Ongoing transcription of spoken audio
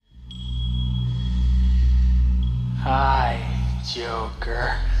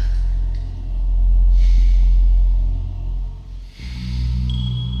Joker.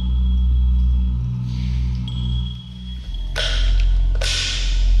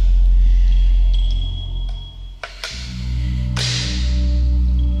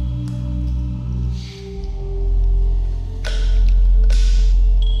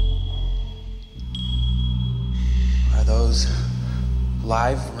 Are those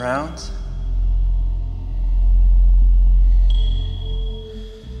live rounds?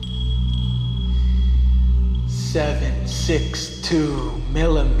 .762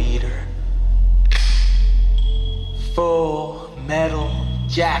 millimeter, full metal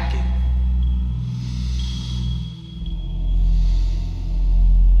jacket.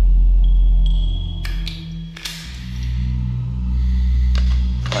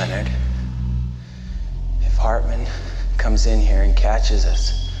 Leonard, if Hartman comes in here and catches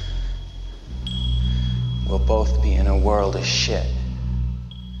us, we'll both be in a world of shit.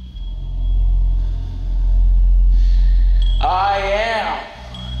 I am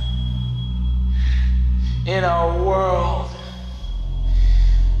in a world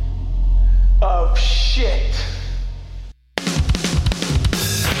of shit.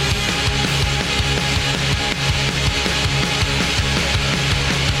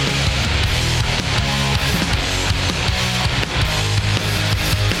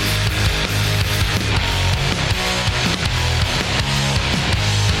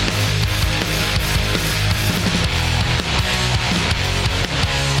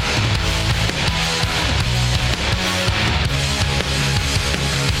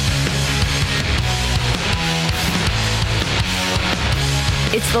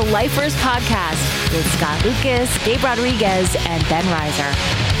 It's the LIFERS podcast with Scott Lucas, Gabe Rodriguez, and Ben Reiser.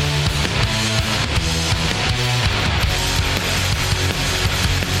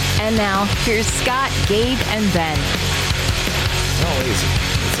 And now, here's Scott, Gabe, and Ben. Not lazy.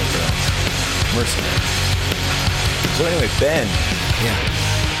 It's something else. Mercenary. So anyway, Ben. Yeah.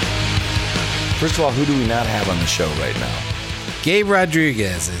 First of all, who do we not have on the show right now? Gabe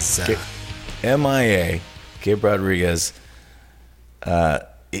Rodriguez is... MIA. Gabe Rodriguez.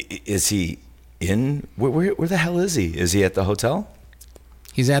 Is he in? Where the hell is he? Is he at the hotel?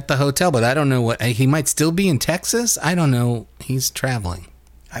 He's at the hotel, but I don't know what... He might still be in Texas. I don't know. He's traveling.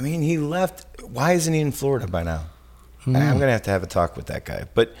 I mean, he left. Why isn't he in Florida by now? I'm going to have a talk with that guy.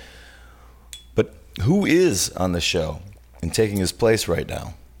 But who is on the show and taking his place right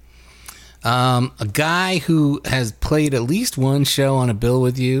now? A guy who has played at least one show on a bill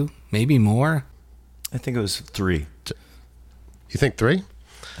with you, maybe more. I think it was 3. You think 3?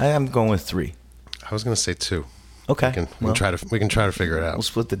 I'm going with 3. I was going to say 2. Okay. We can try to figure it out. We'll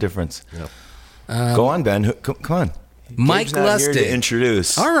split the difference. Yeah. Go on, Ben. Come on. Mike Gabe's not here Lustig. to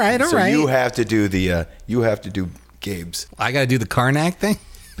introduce. All right. So you have to do Gabe's. I got to do the Karnak thing?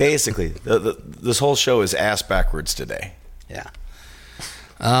 Basically, this whole show is ass backwards today. Yeah.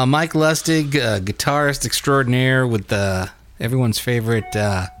 Mike Lustig, guitarist extraordinaire with everyone's favorite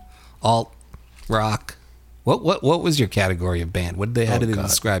alt rock. What was your category of band? How did they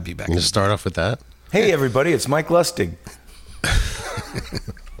describe you back then? You start off with that? Hey, everybody, it's Mike Lustig.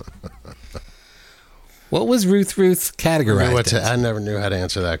 What was Ruth Ruth categorized as? I never knew how to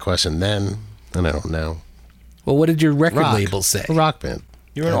answer that question then, and I don't know. Well, what did your record label say? A rock band.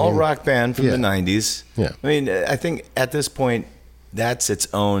 You're an alt-rock band from yeah. the 90s. Yeah. I mean, I think at this point, that's its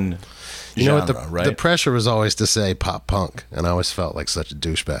own You genre, know what? right? The pressure was always to say pop punk, and I always felt like such a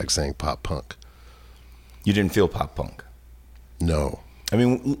douchebag saying pop punk. You didn't feel pop punk? No. I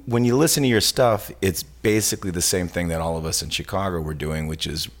mean, when you listen to your stuff, it's basically the same thing that all of us in Chicago were doing, which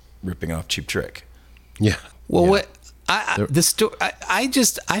is ripping off Cheap Trick. Yeah. Well, yeah. what the story?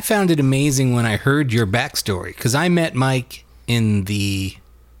 I found it amazing when I heard your backstory because I met Mike in the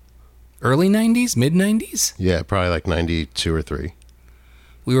early '90s, mid '90s. Yeah, probably like 92 or 3.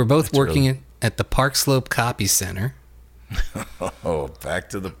 We were both working at the Park Slope Copy Center. Oh, back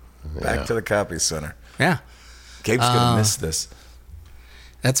to the Copy Center. Yeah, Gabe's gonna miss this.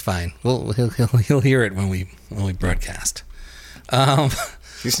 That's fine. Well, he'll hear it when we broadcast.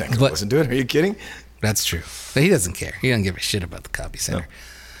 He's not gonna listen to it. Are you kidding? That's true. But he doesn't care. He doesn't give a shit about the Copy Center.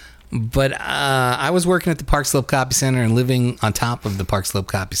 No. But I was working at the Park Slope Copy Center and living on top of the Park Slope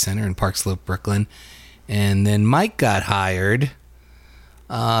Copy Center in Park Slope, Brooklyn. And then Mike got hired.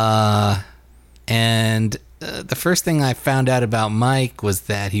 And the first thing I found out about Mike was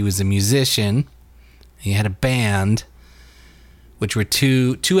that he was a musician. He had a band, which were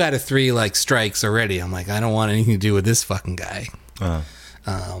two out of 3 like strikes already. I'm like, I don't want anything to do with this fucking guy.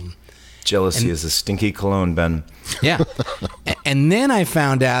 Jealousy is a stinky cologne, Ben. Yeah. And then I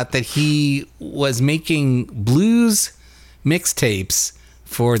found out that he was making blues mixtapes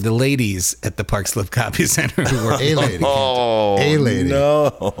for the ladies at the Park Slope Copy Center. Who were A lady. Oh, A lady.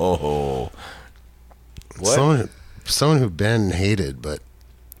 No. What? Someone who Ben hated, but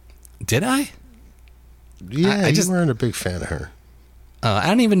Did I? yeah, I just- you weren't a big fan of her. I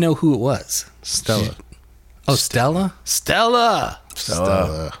don't even know who it was. Stella. Oh, Stella? Stella!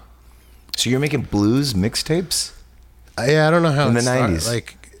 Stella. So you're making blues mixtapes? Yeah, I don't know how In it the started. 90s.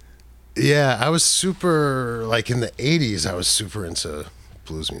 Like, yeah, I was super, like in the 80s, I was super into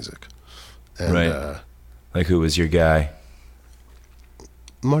blues music. And, Right. Like who was your guy?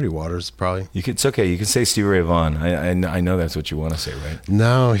 Muddy Waters, probably. It's okay. You can say Stevie Ray Vaughn. I know that's what you want to say, right?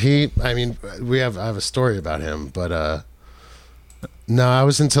 No, I mean, I have a story about him, but no, I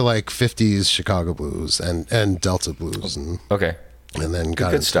was into like 50s Chicago blues and Delta blues and Okay. then got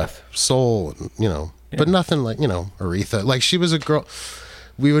Good into stuff. soul, and, but nothing like, Aretha. Like she was a girl.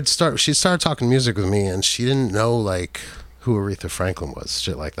 She started talking music with me and she didn't know like who Aretha Franklin was,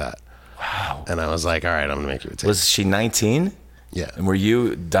 shit like that. Wow. And I was like, all right, I'm going to make you a tape. Was she 19? Yeah. And were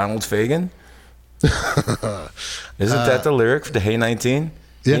you Donald Fagen? Isn't that the lyric to Hey 19?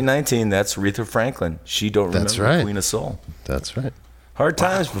 Yeah. Hey 19, that's Aretha Franklin. She don't remember That's right. Queen of Soul. That's right. Hard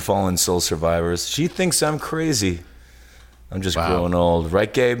times befallen soul survivors. She thinks I'm crazy. I'm just Wow. growing old.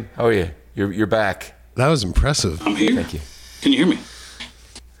 Right, Gabe? How are you? You're back. That was impressive. I'm here. Thank you. Can you hear me?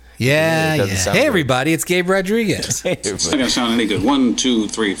 Yeah, It doesn't yeah. sound Hey, good. everybody, it's Gabe Rodriguez. Hey, It's not gonna sound any good. 1, 2,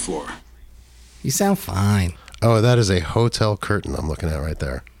 3, 4. You sound fine. Oh, that is a hotel curtain I'm looking at right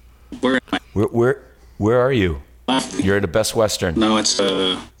there. Where am I? where are you? Laughing. You're at a Best Western. No, it's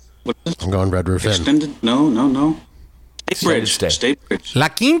what is it? I'm going Red Roof Inn. Extended? No. Staybridge. Stay. Staybridge. La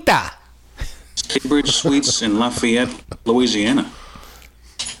Quinta. Staybridge Suites in Lafayette, Louisiana.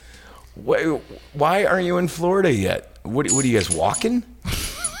 Why aren't you in Florida yet? What are you guys walking?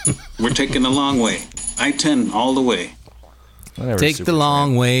 We're taking the long way. I-10 all the way. Whatever, Take Super the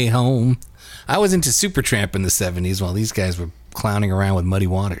long way home. I was into Supertramp in the 70s while these guys were clowning around with Muddy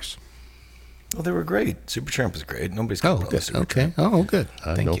Waters. Well, they were great. Supertramp was great. Nobody's got Oh, a problem with good. Okay. Supertramp. Oh, good. I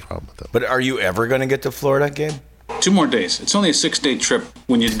have Thank no you. problem with that. But are you ever going to get to Florida, Gabe? 2 more days. It's only a 6-day trip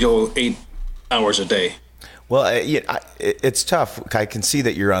when you'd go 8 hours a day. Well, it's tough. I can see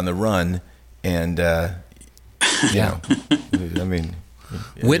that you're on the run, and Yeah. I mean,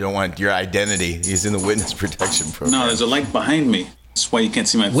 you Whit- don't want your identity. He's in the witness protection program. No, there's a light behind me. That's why you can't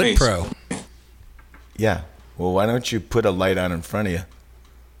see my Whit face. Pro. Yeah. Well, why don't you put a light on in front of you?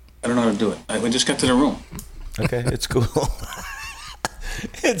 I don't know how to do it. We just got to the room. Okay, it's cool.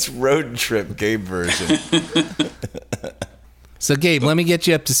 It's road trip Gabe version. So, Gabe, let me get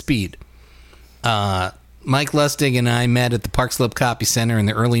you up to speed. Mike Lustig and I met at the Park Slope Copy Center in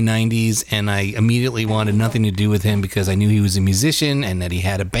the early 90s, and I immediately wanted nothing to do with him because I knew he was a musician and that he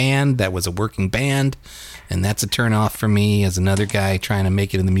had a band that was a working band, and that's a turnoff for me as another guy trying to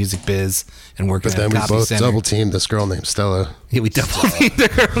make it in the music biz and working But at then a we copy both center. double teamed this girl named Stella. Yeah, we double teamed the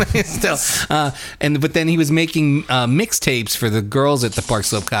girl named Stella. But then he was making mixtapes for the girls at the Park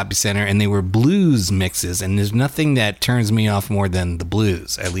Slope Copy Center, and they were blues mixes. And there's nothing that turns me off more than the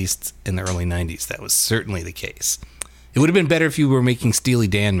blues. At least in the early '90s, that was certainly the case. It would have been better if you were making Steely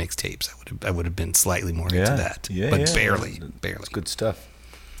Dan mixtapes. I would have been slightly more into that, but barely. It's good stuff.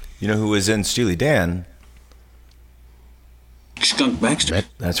 You know who was in Steely Dan? Skunk Baxter.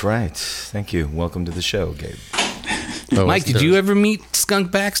 That's right. Thank you. Welcome to the show, Gabe. Oh, Mike, did you ever meet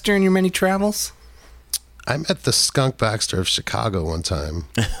Skunk Baxter in your many travels? I met the Skunk Baxter of Chicago one time.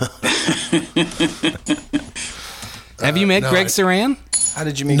 Have you met no, Greg Saran? How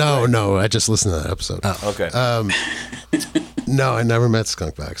did you meet? No, Greg? no, I just listened to that episode. Okay. No, I never met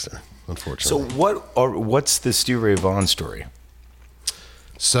Skunk Baxter, So unfortunately. what's the Stevie Ray Vaughn story?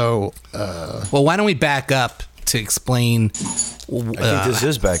 So, Well, why don't we back up to explain? I think this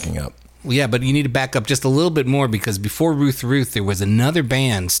is backing up. Yeah, but you need to back up just a little bit more because before Ruth Ruth, there was another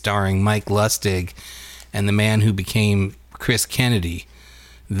band starring Mike Lustig and the man who became Chris Kennedy.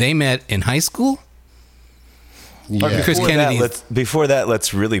 They met in high school? yeah. Chris Kennedy. Before that,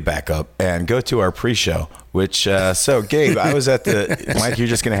 let's really back up and go to our pre-show. Which so Gabe, I was at the Mike. You're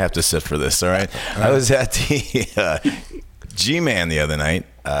just gonna have to sit for this, all right? I was at the G-Man the other night,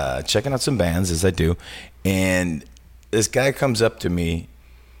 checking out some bands as I do, and this guy comes up to me.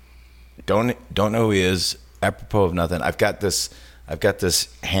 Don't know who he is. Apropos of nothing. I've got this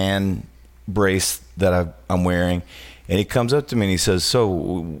hand brace that I'm wearing, and he comes up to me and he says, "So,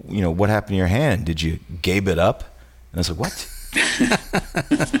 what happened to your hand? Did you gabe it up?" And I was like, "What?"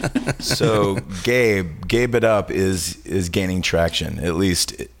 So Gabe it up is gaining traction, at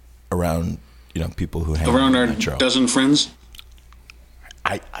least around people who hang Around out our in Metro. dozen friends.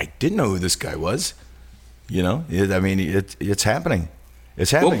 I didn't know who this guy was. It's happening.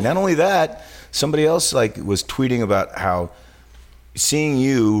 It's happening. Not only that, somebody else was tweeting about how seeing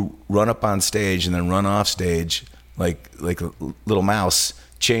you run up on stage and then run off stage like a little mouse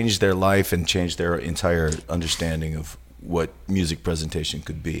changed their life and changed their entire understanding of what music presentation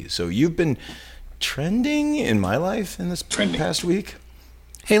could be. So you've been trending in my life in this past week.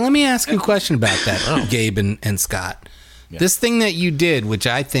 Hey, let me ask you a question about that, Gabe and Scott. Yeah. This thing that you did, which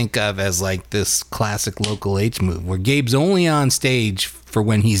I think of as this classic local H move, where Gabe's only on stage for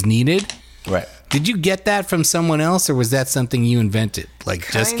when he's needed. Right. Did you get that from someone else, or was that something you invented?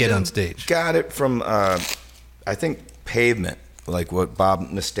 Just get on stage? Got it from, I think, Pavement, what Bob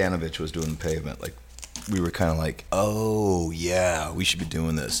Nastanovich was doing in Pavement. We were kind of oh, yeah, we should be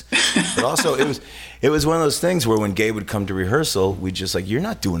doing this. But also, it was one of those things where when Gabe would come to rehearsal, we'd just you're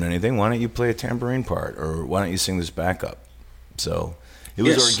not doing anything. Why don't you play a tambourine part? Or why don't you sing this backup? So it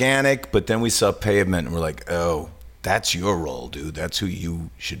was organic, but then we saw Pavement, and we're oh, that's your role, dude. That's who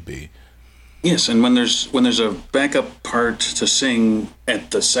you should be. Yes, and when there's a backup part to sing at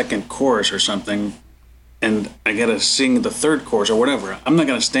the second chorus or something, and I gotta sing the third chorus or whatever, I'm not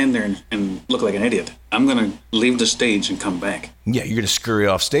gonna stand there and look like an idiot. I'm gonna leave the stage and come back. Yeah, you're gonna scurry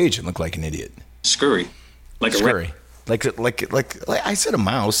off stage and look like an idiot. Scurry, like scurry, like I said, a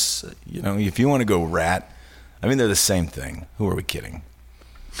mouse. If you want to go rat, they're the same thing. Who are we kidding?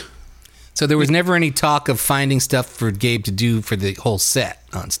 So there was never any talk of finding stuff for Gabe to do for the whole set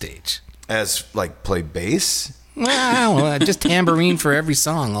on stage. As play bass? Well, just tambourine for every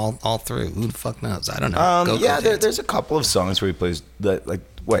song, all through. Who the fuck knows? I don't know. There's a couple of songs where he plays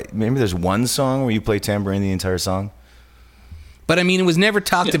maybe there's one song where you play tambourine the entire song. But it was never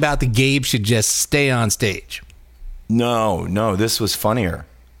talked about that Gabe should just stay on stage. No, this was funnier.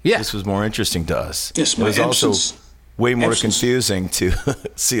 Yeah, this was more interesting to us. Yes, it was also way more confusing to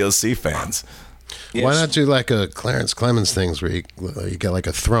COC fans. Yes. Why not do a Clarence Clemens things where you get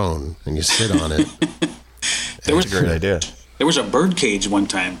a throne and you sit on it? That's a great idea. There was a bird cage one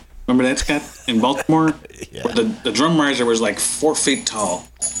time. Remember that, Scott, in Baltimore? Yeah. Where the drum riser was 4 feet tall.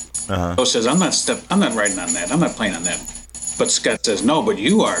 So says, I'm not riding on that. I'm not playing on that. But Scott says, no, but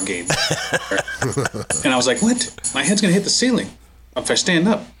you are, Gabe. And I was like, what? My head's going to hit the ceiling if I stand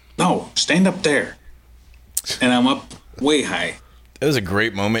up. No, stand up there. And I'm up way high. It was a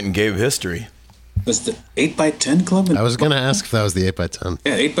great moment in Gabe history. Was the 8x10 club? I was going to ask if that was the 8x10.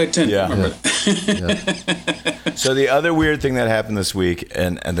 Yeah, 8x10. Yeah. Remember that. Yeah. So the other weird thing that happened this week,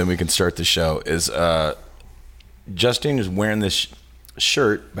 and then we can start the show, is Justine is wearing this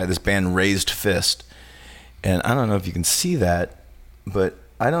shirt by this band Raised Fist. And I don't know if you can see that, but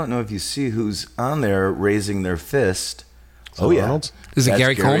I don't know if you see who's on there raising their fist. Arnold? Is it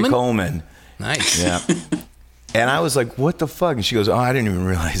Gary Coleman? Coleman. Nice. Yeah. And I was like, what the fuck? And she goes, oh, I didn't even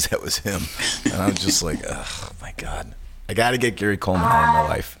realize that was him. And I was just like, oh, my God. I got to get Gary Coleman out of my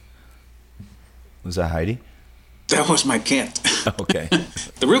life. Was that Heidi? That was my cat. Okay.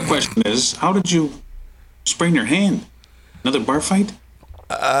 The real question is, how did you sprain your hand? Another bar fight?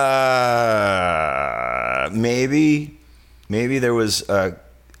 Maybe there was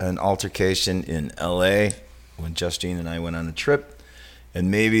an altercation in L.A. when Justine and I went on a trip.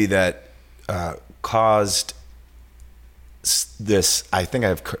 And maybe that caused this. I think I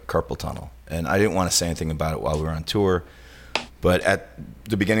have carpal tunnel, and I didn't want to say anything about it while we were on tour. But at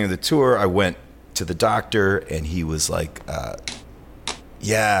the beginning of the tour, I went to the doctor, and he was like,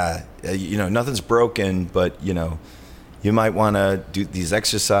 nothing's broken, but, you might want to do these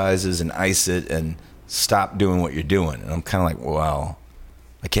exercises and ice it and stop doing what you're doing. And I'm kind of like, well,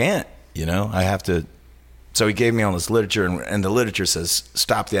 I can't, I have to. So he gave me all this literature, and the literature says,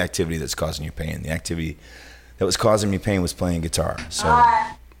 stop the activity that's causing you pain. The activity that was causing me pain was playing guitar. So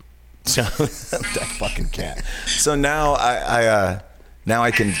that fucking cat. So now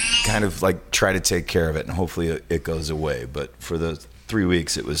I can kind of try to take care of it, and hopefully it goes away. But for the 3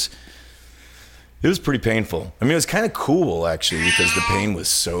 weeks, it was pretty painful. It was kind of cool actually, because the pain was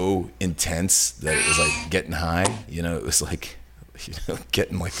so intense that it was getting high. It was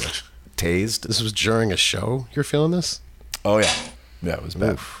getting a tased. This was during a show. You're feeling this? Oh yeah, it was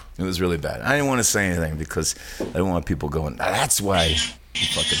bad. Oof. It was really bad. I didn't want to say anything because I didn't want people going, that's why he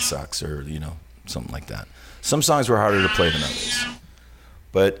fucking sucks, or something like that. Some songs were harder to play than others,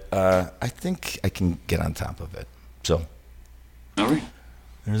 but I think I can get on top of it. So, all right,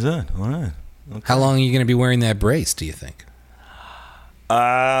 there's that. All right. Okay. How long are you going to be wearing that brace, do you think?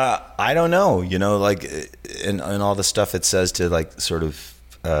 I don't know. In all the stuff it says to sort of.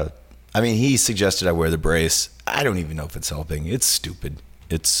 He suggested I wear the brace. I don't even know if it's helping. It's stupid.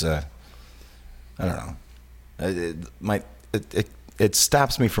 It's, I don't know. It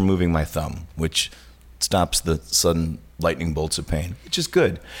stops me from moving my thumb, which stops the sudden lightning bolts of pain, which is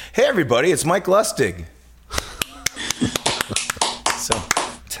good. Hey, everybody, it's Mike Lustig. So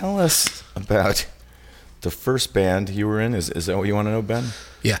tell us about the first band you were in. Is that what you want to know, Ben?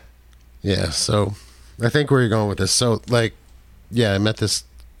 Yeah. Yeah, so I think where you're going with this. So, like, yeah, I met this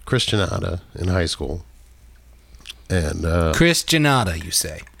Christianata in high school. And Christianata, you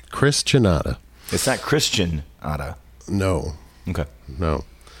say? Christianata. It's not Christian Ada. No. Okay. No.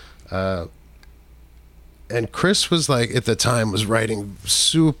 And Chris was like, at the time, was writing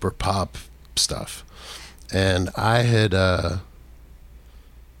super pop stuff. And I had,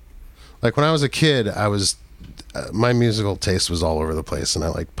 like, when I was a kid, I was, my musical taste was all over the place. And I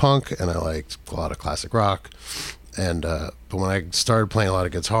liked punk, and I liked a lot of classic rock. And, but when I started playing a lot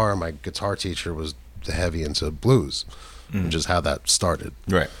of guitar, my guitar teacher was heavy into blues, which is how that started.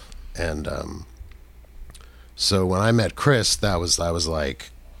 Right. And, so when I met Chris, I was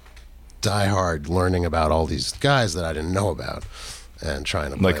like diehard learning about all these guys that I didn't know about and trying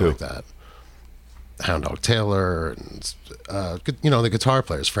to play like that. Hound Dog Taylor, and the guitar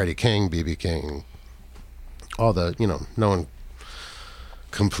players, Freddie King, B.B. King, all the, no one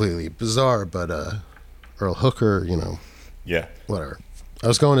completely bizarre, but Earl Hooker, Yeah. whatever. I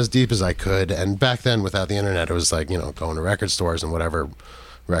was going as deep as I could, and back then, without the internet, it was like, going to record stores and whatever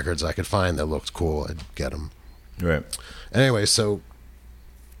records I could find that looked cool, I'd get them. Right. Anyway, so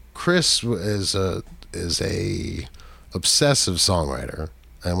Chris is a obsessive songwriter,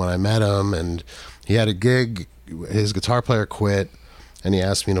 and when I met him, and he had a gig, his guitar player quit, and he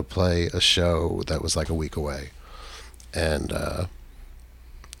asked me to play a show that was like a week away, and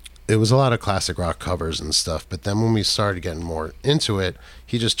it was a lot of classic rock covers and stuff. But then when we started getting more into it,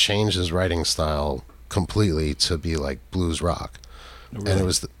 he just changed his writing style completely to be like blues rock. Really? And it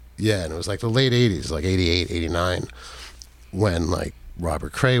was and it was like the late 80s, like 88, 89, when like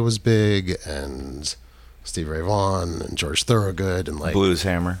Robert Cray was big, and Stevie Ray Vaughn, and George Thorogood, and like Blues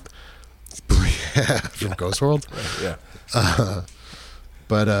Hammer. Yeah, from Ghost World. Yeah.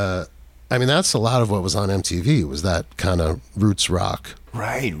 But I mean, that's a lot of what was on MTV, was that kind of roots rock.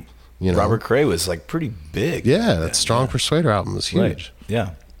 Right. Robert Cray was like pretty big. Yeah, that Strong Persuader album was huge. Right.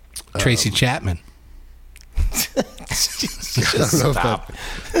 Yeah. Tracy Chapman. I don't know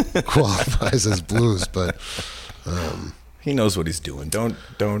if that qualifies as blues, but he knows what he's doing. Don't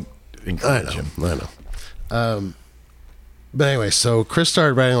encourage him. I know. But anyway, so Chris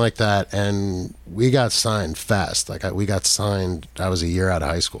started writing like that, and we got signed fast. Like we got signed. I was a year out of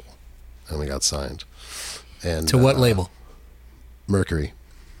high school, and we got signed. And To what label? Mercury.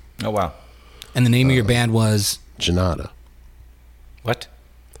 Oh wow. And the name of your band was? Janata. What?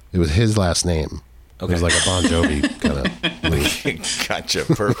 It was his last name. Okay. It was like a Bon Jovi kind of. Gotcha.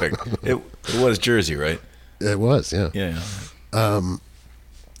 Perfect. It was Jersey, right? It was, yeah. Yeah.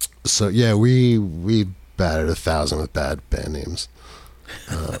 So yeah, we batted 1,000 with bad band names.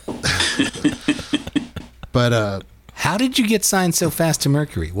 But How did you get signed so fast to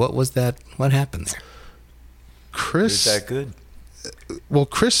Mercury? What was that? What happened there? Chris, Is that good? well,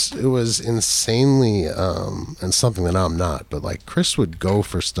 Chris was insanely, and something that I'm not, but like Chris would go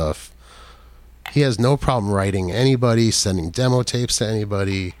for stuff. He has no problem writing anybody, sending demo tapes to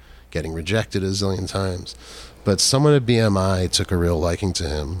anybody, getting rejected a zillion times. But someone at BMI took a real liking to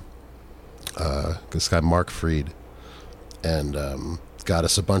him, this guy Mark Freed, and got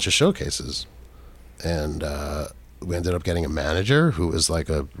us a bunch of showcases. And we ended up getting a manager who was like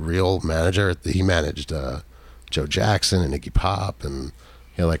a real manager. He managed Joe Jackson and Iggy Pop, and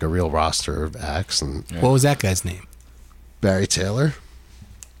he had like a real roster of acts. And What was that guy's name? Barry Taylor.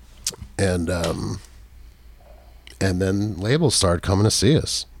 And then labels started coming to see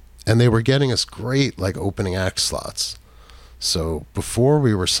us, and they were getting us great like opening act slots. So before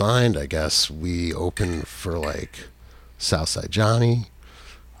we were signed, I guess we opened for like Southside Johnny,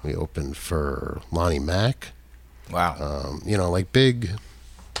 we opened for Lonnie Mack. Wow. Like big,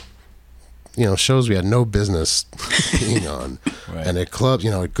 shows we had no business being on, Right. and at clubs,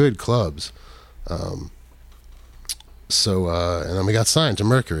 at good clubs. So and then we got signed to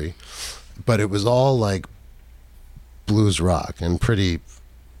Mercury, but it was all like blues rock and pretty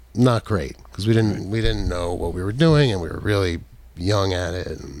not great, because we didn't know what we were doing, and we were really young at it.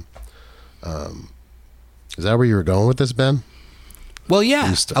 And is that where you were going with this, Ben? Well,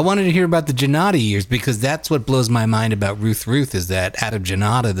 yeah. I wanted to hear about the Janata years, because that's what blows my mind about Ruth Ruth, is that out of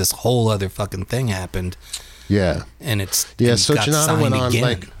Janata, this whole other fucking thing happened. Yeah. And it's so got Janata signed went on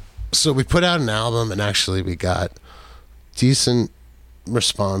again. so we put out an album, and actually we got decent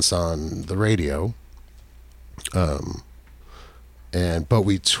response on the radio. But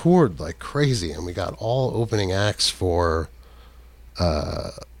we toured like crazy, and we got all opening acts for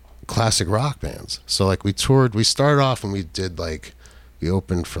classic rock bands. So like we started off and we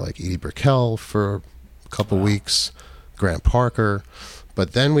opened for like Edie Brickell for a couple weeks, Grant Parker,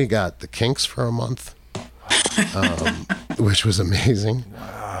 but then we got the Kinks for a month, which was amazing.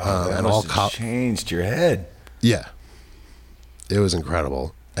 Wow, that must have changed your head. Yeah, it was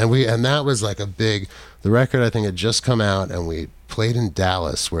incredible. And that was like the record I think had just come out, and we played in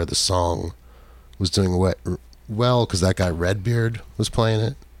Dallas where the song was doing well because that guy Redbeard was playing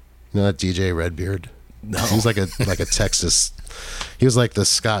it. You know that DJ Redbeard? No. He was like a Texas. He was like the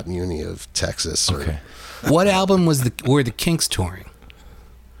Scott Muni of Texas. Okay. What album were the Kinks touring?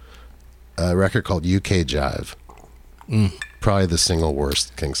 A record called UK Jive. Probably the single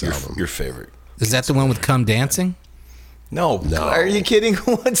worst Kinks album. Your favorite? Is that the one with "Come Dancing"? No. Are you kidding?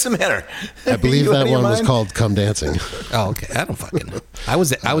 What's the matter? I believe that one was called "Come Dancing." Oh, okay. I don't fucking know. I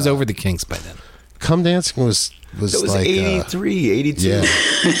was over the Kinks by then. "Come Dancing" was like 83, 82. Yeah.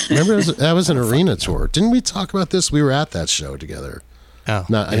 Remember that was an arena tour. Didn't we talk about this? We were at that show together. Oh.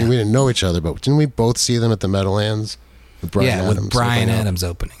 I mean, we didn't know each other, but didn't we both see them at the Meadowlands? With Bryan Adams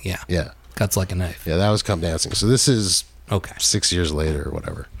opening. Yeah. Yeah. Cuts like a knife. Yeah, that was "Come Dancing." So this is 6 years later or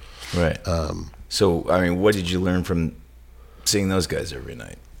whatever. Right. So, I mean, what did you learn from seeing those guys every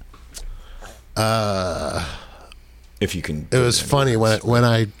night? If you can. It was funny when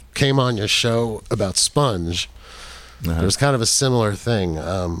I came on your show about Sponge. There was kind of a similar thing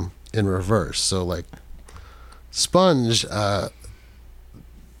in reverse. So like Sponge,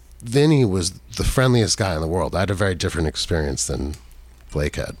 Vinny was the friendliest guy in the world. I had a very different experience than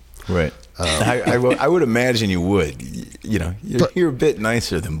Blake had. Right. I would imagine you would. You know, you're a bit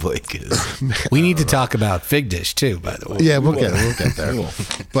nicer than Blake is. We need to talk about Fig Dish too, by the way. Yeah, we'll get there.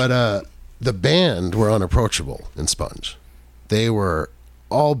 But the band were unapproachable in Sponge. They were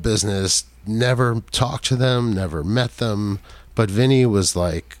all business. Never talked to them. Never met them. But Vinny was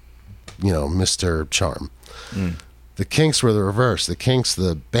like, Mr. Charm. The Kinks were the reverse. The Kinks,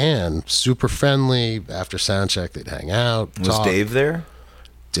 the band, super friendly. After soundcheck, they'd hang out. Was Dave there?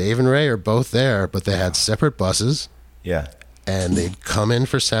 Dave and Ray are both there, but they had separate buses. Yeah. And they'd come in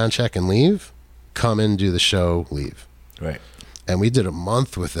for soundcheck and leave, come in, do the show, leave. Right. And we did a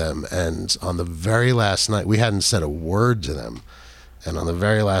month with them, and on the very last night, we hadn't said a word to them. And on the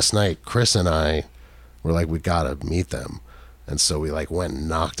very last night, Chris and I were like, we gotta meet them. And so we like went and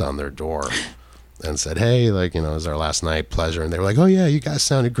knocked on their door and said, hey, it was our last night, pleasure. And they were like, oh yeah, you guys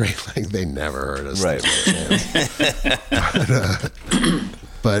sounded great. Like they never heard us. Right.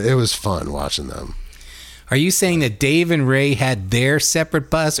 But it was fun watching them. Are you saying that Dave and Ray had their separate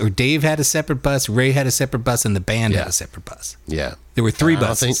bus, or Dave had a separate bus, Ray had a separate bus, and the band had a separate bus? Yeah. There were three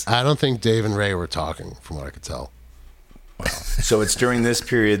buses. I don't think Dave and Ray were talking, from what I could tell. Wow. So it's during this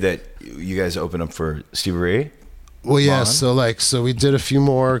period that you guys open up for Stevie Ray? Well, yeah. So we did a few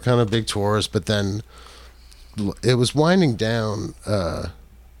more kind of big tours, but then it was winding down. Trying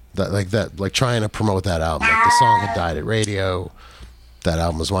to promote that album. Like the song had died at radio. That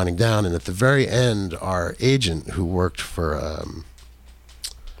album was winding down, and at the very end, our agent, who worked for,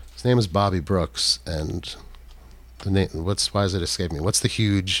 his name is Bobby Brooks, and the name. Why does it escape me? What's the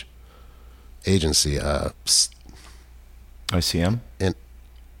huge agency? ICM?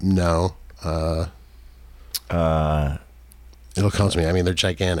 No. It'll come to me. I mean, they're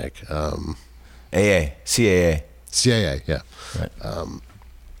gigantic. CAA. CAA, yeah. Right.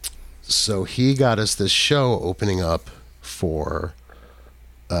 So he got us this show opening up for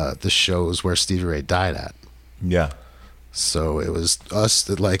the shows where Stevie Ray died at. Yeah. So it was us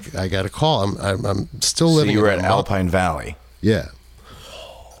that I got a call. I'm still living. So you were at Alpine Valley. Yeah.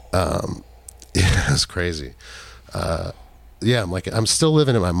 Yeah, it was crazy. Yeah, I'm still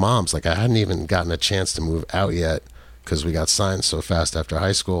living at my mom's. I hadn't even gotten a chance to move out yet because we got signed so fast after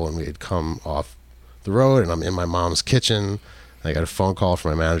high school, and we had come off the road, and I'm in my mom's kitchen. I got a phone call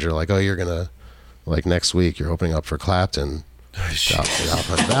from my manager, oh, you're gonna, next week, you're opening up for Clapton.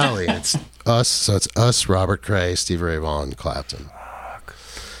 Alpine Valley. It's us. So it's us, Robert Cray, Stevie Ray Vaughn, Clapton.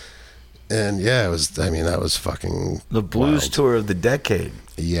 And yeah, it was. That was fucking the blues wild. Tour of the decade.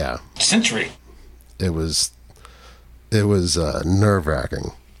 Yeah, century. It was nerve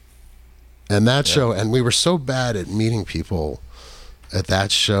wracking. And that show, and we were so bad at meeting people at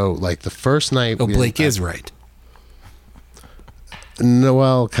that show. The first night. Oh, Blake is right. No,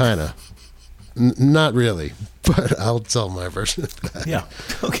 well, kind of. Not really, but I'll tell my version of that. Yeah.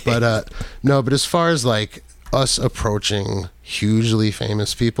 Okay. But but as far as us approaching hugely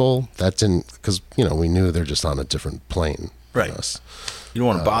famous people, that didn't, because we knew they're just on a different plane right. than us. You don't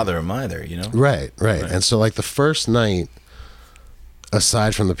want to bother them either, Right. And so the first night,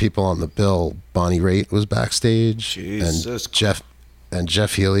 aside from the people on the bill, Bonnie Raitt was backstage. Jesus. And and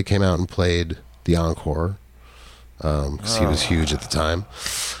Jeff Healey came out and played the encore because he was huge at the time.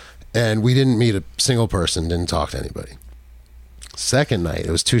 And we didn't meet a single person, didn't talk to anybody. Second night,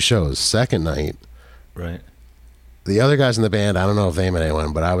 it was 2 shows. Second night, Right. the other guys in the band, I don't know if they met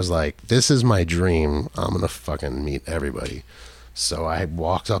anyone, but I was like, this is my dream. I'm going to fucking meet everybody. So I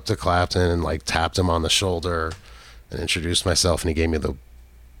walked up to Clapton and like tapped him on the shoulder and introduced myself, and he gave me the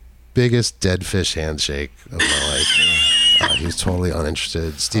biggest dead fish handshake of my life. He was totally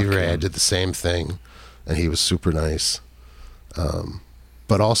uninterested. Stevie Ray, I did the same thing, and he was super nice.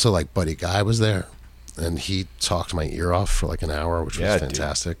 But also, like, Buddy Guy was there, and he talked my ear off for like an hour, which was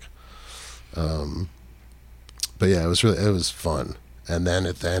fantastic. But yeah, it was fun. And then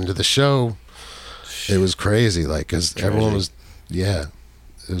at the end of the show, it was crazy, like, because everyone was,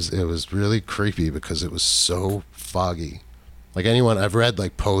 it was really creepy because it was so foggy. Like, I've read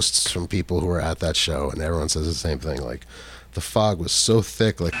like posts from people who were at that show, and everyone says the same thing. Like, the fog was so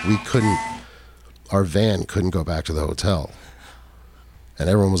thick, like our van couldn't go back to the hotel. And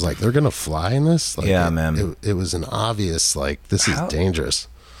everyone was like, they're going to fly in this? Like, Yeah, man. It was an obvious, like, this is dangerous.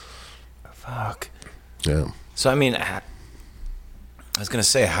 Fuck. Yeah. So, I mean, I was going to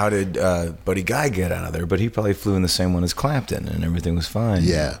say, how did Buddy Guy get out of there? But he probably flew in the same one as Clapton, and everything was fine.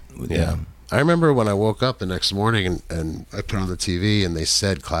 Yeah. I remember when I woke up the next morning and I put on the TV and they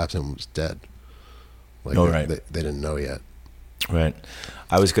said Clapton was dead. Like, they didn't know yet. Right.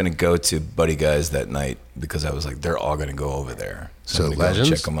 I was going to go to Buddy Guy's that night because I was like, they're all going to go over there. So I'm gonna Legends?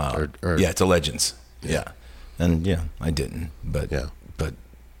 go check them out. Yeah, it's a Legends. Yeah. And yeah, I didn't. But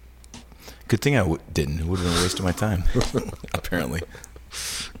good thing I didn't. It would have been a waste of my time, apparently.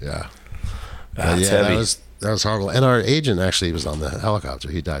 Yeah. It's heavy. That was horrible. And our agent actually was on the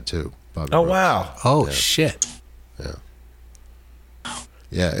helicopter. He died too. Bobby Brooks. Wow. Oh, shit. Yeah.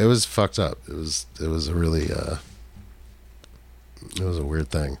 Yeah, it was fucked up. It was a really it was a weird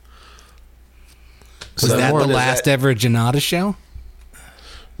thing. Was that the last ever Janata show?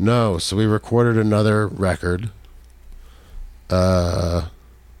 No, so we recorded another record. We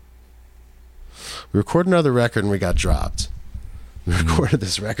recorded another record and we got dropped. We recorded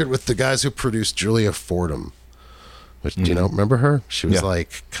this record with the guys who produced Julia Fordham. Which, do you know, remember her? She was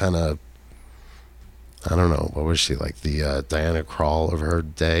like kind of, I don't know, what was she, like the Diana Krall of her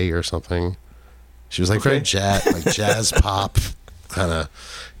day or something? She was like very jazz pop, kind of,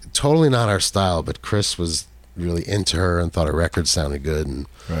 totally not our style, but Chris was really into her and thought her record sounded good. And,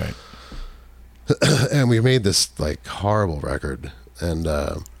 Right. and we made this like horrible record and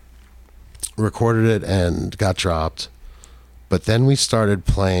recorded it and got dropped. But then we started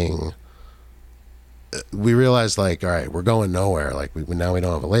playing. We realized, like, all right, we're going nowhere. Like, now we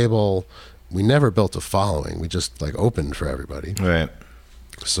don't have a label. We never built a following. We just like opened for everybody. Right.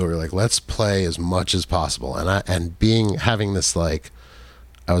 So we were like, let's play as much as possible. And having this, like,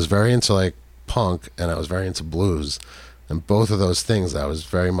 I was very into like punk and I was very into blues, and both of those things I was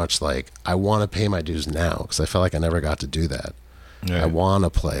very much like, I want to pay my dues now because I felt like I never got to do that. Right. I want to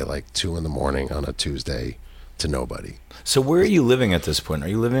play like 2 a.m. on a Tuesday to nobody. So where are you living at this point? Are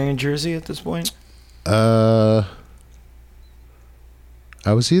you living in Jersey at this point? I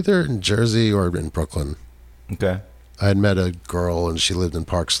was either in Jersey or in Brooklyn. Okay. I had met a girl and she lived in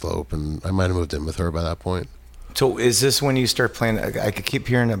Park Slope, and I might have moved in with her by that point. So is this when you start playing? I could keep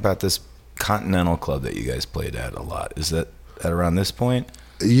hearing about this Continental Club that you guys played at a lot. Is that at around this point?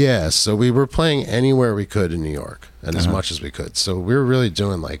 Yeah, so we were playing anywhere we could in New York, and as much as we could. So we were really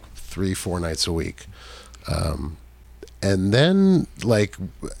doing like 3-4 nights a week. And then, like,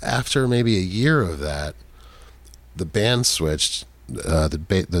 after maybe a year of that, the band switched.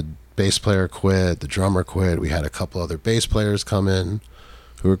 The bass player quit, the drummer quit. We had a couple other bass players come in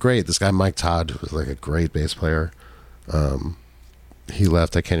who were great. This guy, Mike Todd, who was like a great bass player. He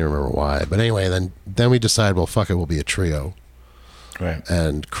left. I can't even remember why. But anyway, then we decided, well, fuck it, we'll be a trio. Right.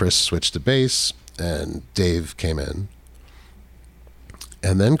 And Chris switched to bass, and Dave came in.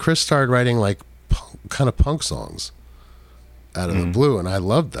 And then Chris started writing like kind of punk songs out of the blue, and I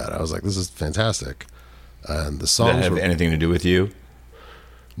loved that. I was like, this is fantastic. And the songs Did that have anything to do with you?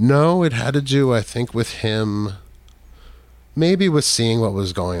 No, it had to do, I think, with him, maybe with seeing what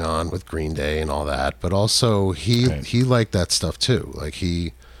was going on with Green Day and all that, but also he liked that stuff too. Like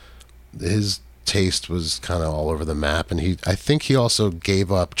his taste was kind of all over the map, and I think he also gave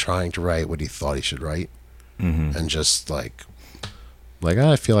up trying to write what he thought he should write, and just like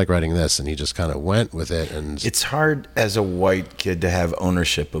I feel like writing this, and he just kind of went with it. And It's hard as a white kid to have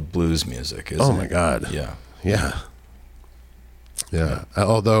ownership of blues music, isn't it? oh my God, Yeah.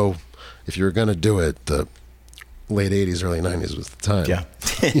 Although, if you were gonna do it, the late '80s, early '90s was the time. Yeah.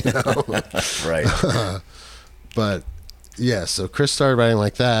 You know? Right. But Yeah, so Chris started writing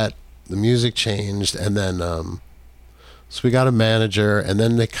like that. The music changed, and then so we got a manager, and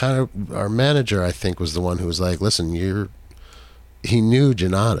then our manager, I think, was the one who was like, listen, he knew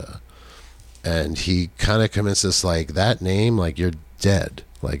Janata, and he kind of convinced us, like, that name, like, you're dead.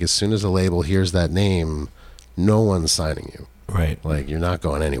 Like, as soon as a label hears that name, no one's signing you. Right. Like, you're not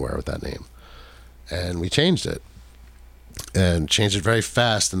going anywhere with that name. And we changed it. And changed it very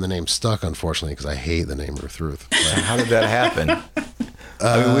fast, and the name stuck, unfortunately, because I hate the name Ruth Ruth. How did that happen?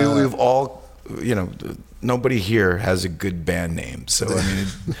 I mean, we've all, nobody here has a good band name. So, I mean,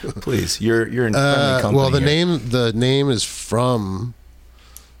 please, you're in friendly company. Well, the here. name is from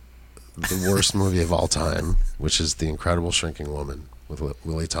the worst movie of all time, which is The Incredible Shrinking Woman with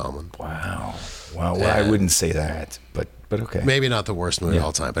Lily Tomlin. Wow. Well, I wouldn't say that, but okay. Maybe not the worst movie of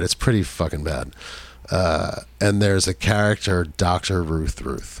all time, but it's pretty fucking bad. And there's a character, Dr. Ruth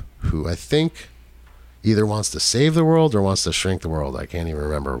Ruth, who I think either wants to save the world or wants to shrink the world. I can't even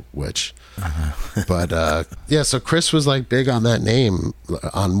remember which. But yeah, so Chris was like big on that name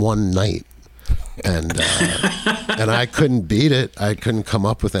on one night. And I couldn't beat it. I couldn't come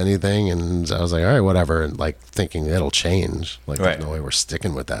up with anything. And I was like, all right, whatever. And like thinking it'll change. Like, right. There's no way we're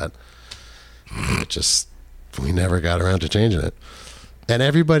sticking with that. We never got around to changing it. And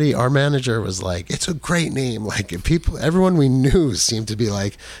everybody, our manager was like, it's a great name. Like everyone we knew seemed to be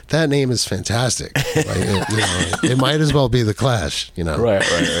like, that name is fantastic. Like, it might as well be The Clash, Right.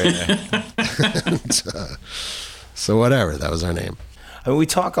 And, so whatever, that was our name. I mean, we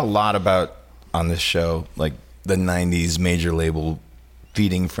talk a lot about on this show, like the 90s major label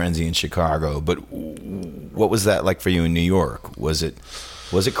feeding frenzy in Chicago. But what was that like for you in New York? Was it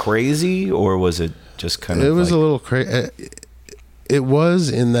crazy, or was it just kind of It was a little crazy. It was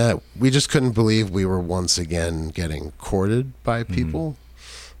in that we just couldn't believe we were once again getting courted by people.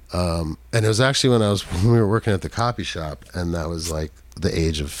 And it was actually when we were working at the copy shop, and that was like the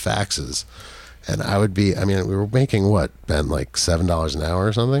age of faxes. And we were making what, Ben, like $7 an hour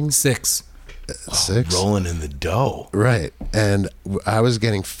or something? $6. $6? rolling in the dough. Right. And I was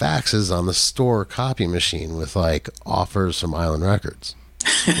getting faxes on the store copy machine with like offers from Island Records.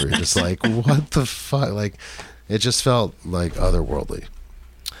 Where you're just like, what the fuck? Like, it just felt like otherworldly.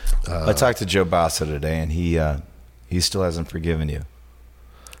 I talked to Joe Bassa today, and he still hasn't forgiven you.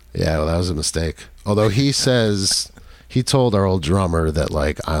 Yeah, well, that was a mistake. Although he says he told our old drummer that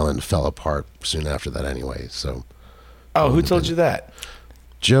like Island fell apart soon after that anyway. So, who told you that?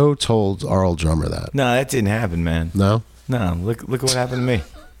 Joe told our old drummer that. No, that didn't happen, man. No. Look what happened to me.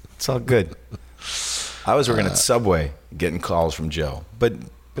 It's all good. I was working at Subway, getting calls from Joe, but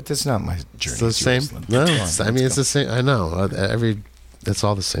that's not my journey. It's the same. No, it's the same. I know. It's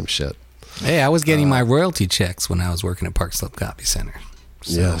all the same shit. Hey, I was getting my royalty checks when I was working at Park Slope Copy Center.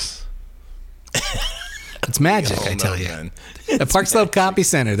 So. Yes. It's magic, I tell you. The Park Slope Copy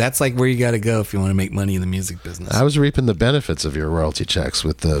Center, that's like where you got to go if you want to make money in the music business. I was reaping the benefits of your royalty checks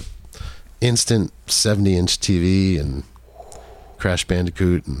with the instant 70-inch TV and Crash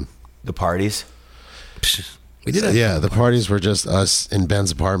Bandicoot and the parties. We did it. Yeah, the parties were just us in Ben's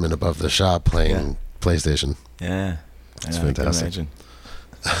apartment above the shop playing PlayStation. Yeah. It's fantastic.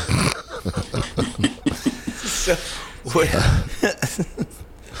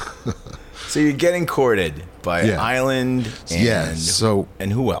 So you're getting courted by Island and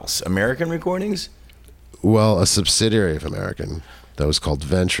and who else? American Recordings? Well, a subsidiary of American that was called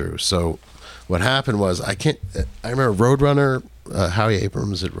Ventru. So what happened was I remember Roadrunner, Howie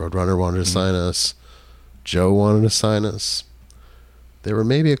Abrams at Roadrunner wanted to sign us. Joe wanted to sign us. There were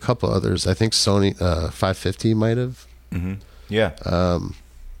maybe a couple others. I think Sony 550 might have. Mm-hmm. Yeah.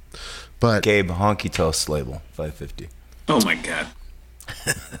 But Gabe Honky Toast label 550. Oh my God.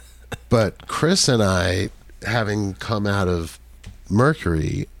 But Chris and I, having come out of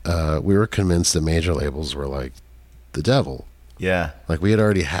Mercury, we were convinced that major labels were like the devil. Yeah. Like we had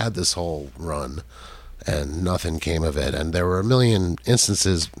already had this whole run and nothing came of it. And there were a million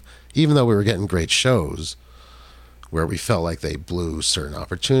instances, even though we were getting great shows, where we felt like they blew certain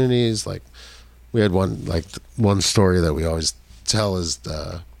opportunities. Like we had one story that we always tell is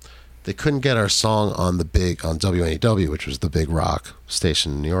they couldn't get our song on WNEW, which was the big rock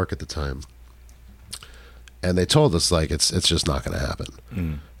station in New York at the time. And they told us like it's just not going to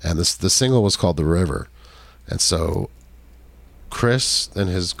happen. And the single was called The River. And so Chris and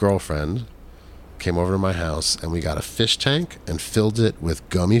his girlfriend came over to my house, and we got a fish tank and filled it with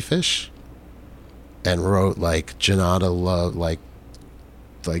gummy fish and wrote like Janata Love, like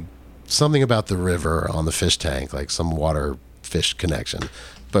something about the river on the fish tank, like some water fish connection.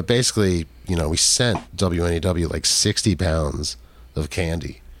 But basically, we sent WNEW like 60 pounds of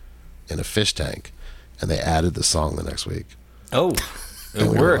candy in a fish tank. and they added the song the next week. Oh, it And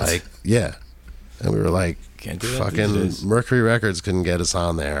we were worked. like, yeah. And we were like, Can't do that fucking these days. Mercury Records couldn't get us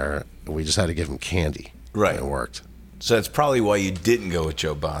on there. We just had to give them candy. Right. And it worked. So that's probably why you didn't go with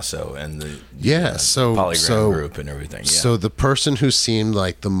Joe Basso and the Yeah, so Polygram group and everything. Yeah. So the person who seemed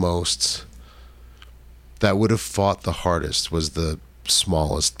like the most, that would have fought the hardest, was the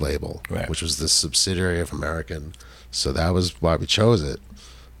smallest label, Right. which was the subsidiary of American. So that was why we chose it.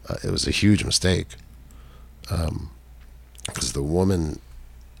 It was a huge mistake, because the woman,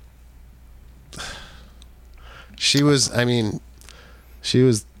 she was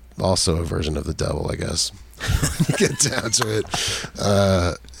also a version of the devil, I guess. Get down to it.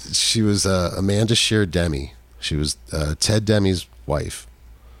 She was Amanda Shear Demi. She was Ted Demi's wife,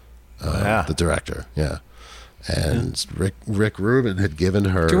 the director. Yeah, and Rick Rubin had given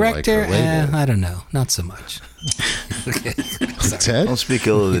her Director, like, her label. I don't know, not so much. Ted. Don't speak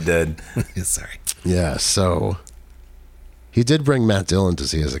ill of the dead. Sorry. Yeah, so he did bring Matt Dillon to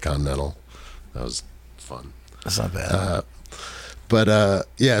see us at Continental. That was fun. That's not bad. But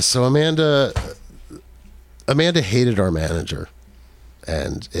yeah, so Amanda hated our manager,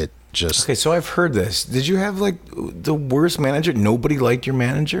 and it just Okay, so I've heard this. Did you have like the worst manager? Nobody liked your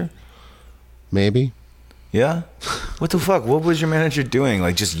manager? maybe. Yeah? What the fuck? What was your manager doing?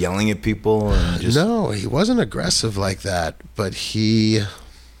 Like just yelling at people and just No, he wasn't aggressive like that, but his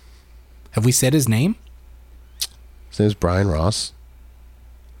Have we said his name? name's Brian Ross.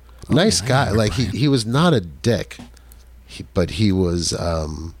 Nice I guy. remember Like Brian. he was not a dick, but he was.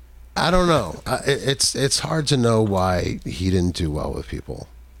 I don't know. It's hard to know why he didn't do well with people.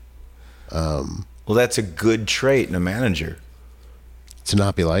 Well, that's a good trait in a manager. To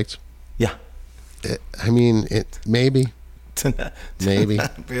not be liked. Yeah. Maybe. Maybe.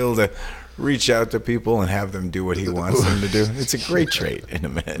 Not be able to reach out to people and have them do what he wants them to do. It's a great trait in a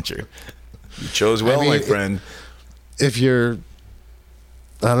manager. You chose well, my friend. If you're,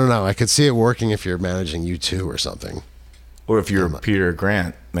 I don't know. I could see it working if you're managing U2 or something. Or if you're Peter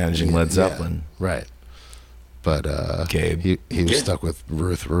Grant managing Led Zeppelin. Yeah, right. But Gabe. he was stuck with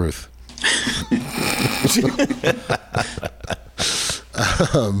Ruth Ruth.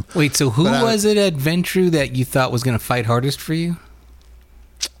 Wait, so who was it at Ventru that you thought was going to fight hardest for you?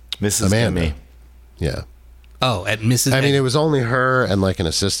 Mrs. Amanda. Demi. Yeah. Oh, at Mrs. I mean, it was only her and like an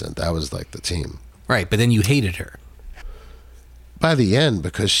assistant. That was like the team. Right, but then you hated her. By the end,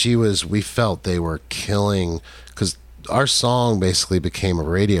 because we felt they were killing, because our song basically became a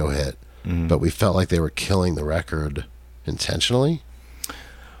radio hit, but we felt like they were killing the record intentionally.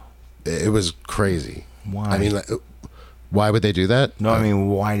 It was crazy. Why? I mean, why would they do that? No, I mean,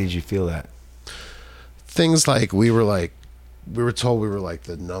 why did you feel that? Things like we were told we were like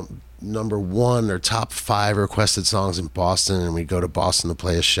the number one or top 5 requested songs in Boston, and we'd go to Boston to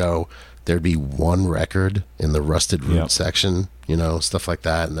play a show. There'd be one record in the Rusted Root section, stuff like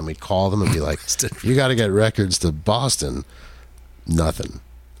that. And then we'd call them and be like, you got to get records to Boston. Nothing.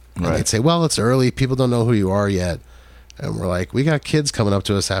 And they'd say, well, it's early. People don't know who you are yet. And we're like, we got kids coming up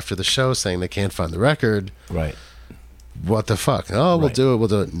to us after the show saying they can't find the record. Right. What the fuck? Oh, we'll do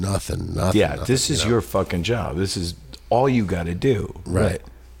it. Nothing. Yeah, nothing, this is your fucking job. This is all you got to do. Right.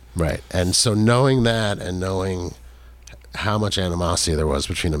 And so knowing that and knowing how much animosity there was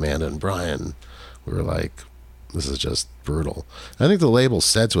between Amanda and Brian, we were like, this is just brutal. I think the label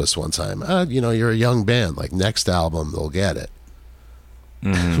said to us one time, you're a young band, like next album they'll get it.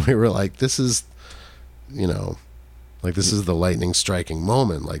 We were like, this is the lightning striking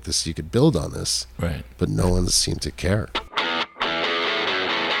moment, like this, you could build on this. Right. But no one seemed to care.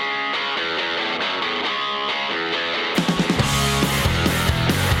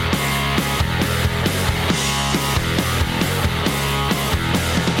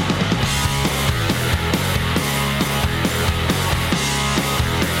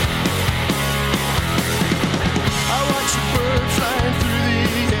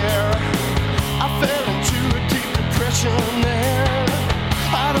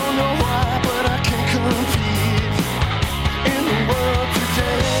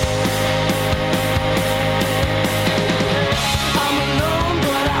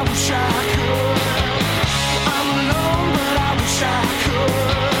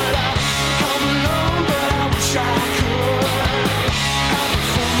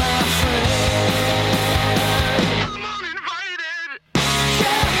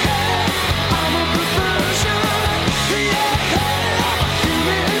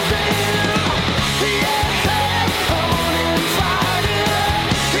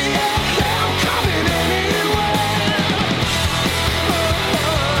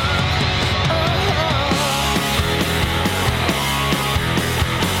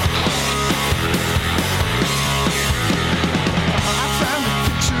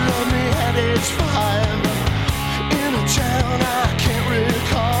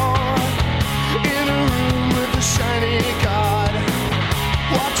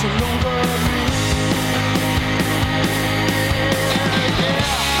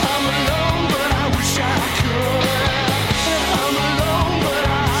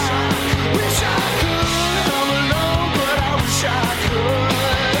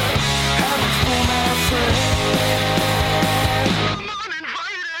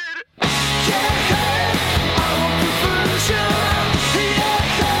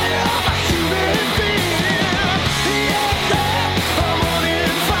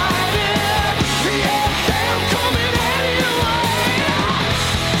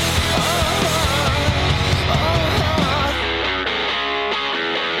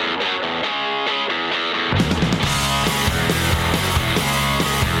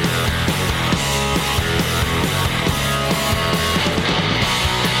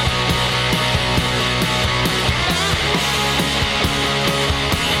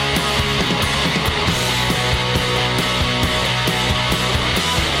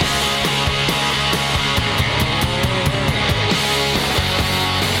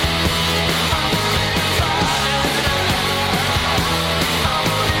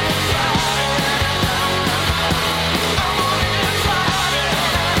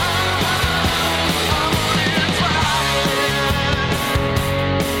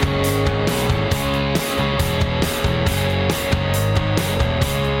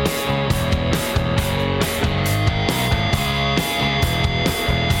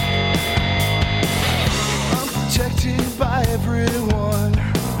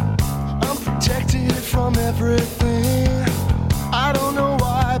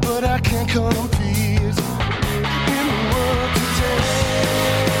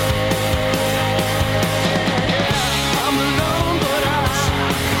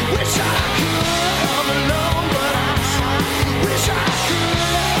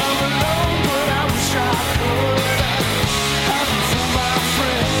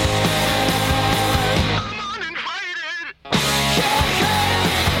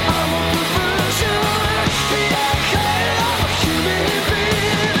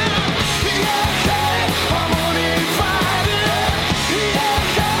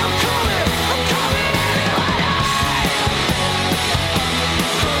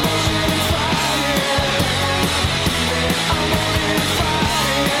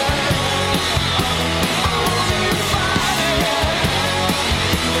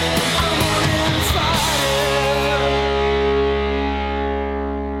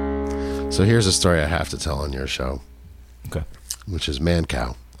 So here's a story I have to tell on your show. Okay. Which is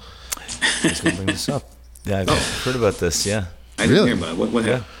Mancow. I was going to bring this up. Yeah, I've heard about this, yeah. I didn't hear about it. What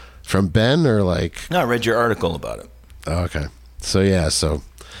happened? From Ben or like... No, I read your article about it. Oh, okay. So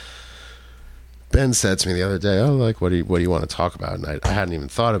Ben said to me the other day, oh, like, what do you want to talk about? And I hadn't even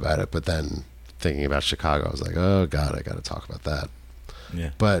thought about it, but then thinking about Chicago, I was like, oh, God, I got to talk about that.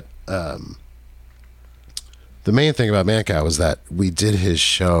 Yeah. But the main thing about Mancow was that we did his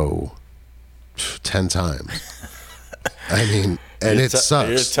show 10 times. I mean, and it sucks.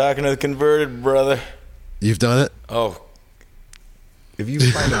 You're talking to the converted, brother. You've done it? Oh. If you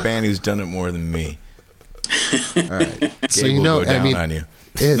find a band who's done it more than me. All right. So, Gabe you know, will go down I mean, on you.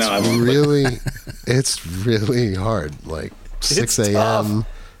 It's really hard. Like 6 a.m. tough.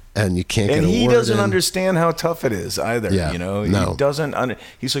 and you can't get a word in. And he doesn't understand how tough it is either. Yeah, You know, no. he doesn't.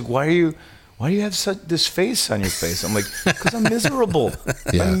 He's like, why do you have this face on your face? I'm like, because I'm miserable.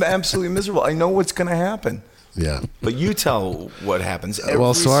 Yeah. I'm absolutely miserable. I know what's going to happen. Yeah. But you tell what happens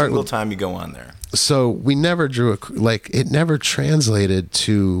every single time you go on there. So we never drew it never translated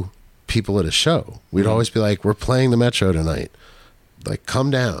to people at a show. We'd always be like, we're playing the Metro tonight. Like,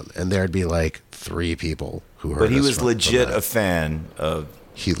 come down. And there'd be like 3 people who heard But he us was from legit that. a fan of...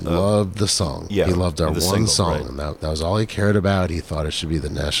 He loved the song. Yeah, he loved our the one single, song. right. And that was all he cared about. He thought it should be the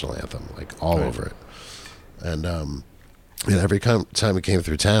national anthem, like all Right. over it. And every time we came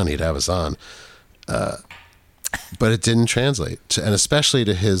through town, he'd have us on. But it didn't translate, and especially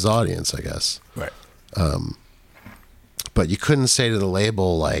to his audience, I guess. Right. But you couldn't say to the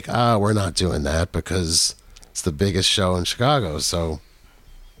label, like, we're not doing that because it's the biggest show in Chicago, so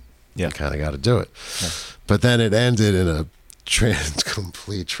Yeah. you kind of got to do it. Yeah. But then it ended in a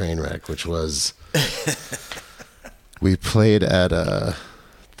complete train wreck, which was we played at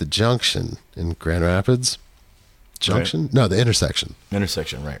the Junction in Grand Rapids. Junction? Right. No, the Intersection.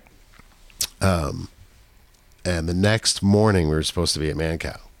 Intersection, right. And the next morning we were supposed to be at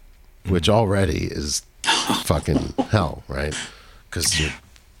Mancow, which already is fucking hell, right?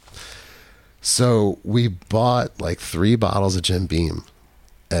 So we bought like 3 bottles of Jim Beam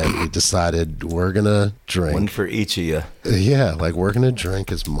and we decided we're gonna drink. One for each of you. Yeah, like we're gonna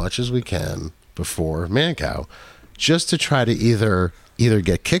drink as much as we can before Mancow, just to try to either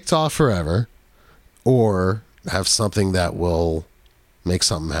get kicked off forever, or have something that will make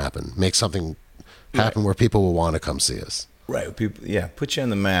something happen, where people will want to come see us. Right. People, put you on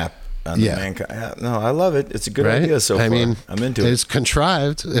the map. On the Mancow. No, I love it. It's a good idea so far. I mean, I'm into it. It's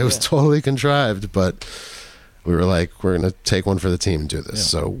contrived. It was totally contrived, but we were like, we're going to take one for the team and do this.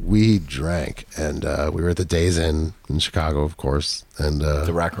 So we drank, and we were at the Days Inn in Chicago, of course. And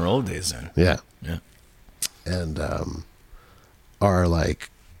the rock and roll Days Inn. Yeah. Yeah. And our like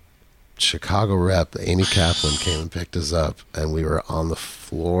Chicago rep, Amy Kaplan, came and picked us up, and we were on the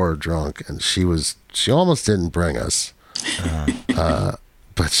floor drunk, and she almost didn't bring us.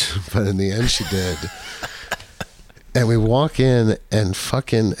 But in the end she did. And we walk in and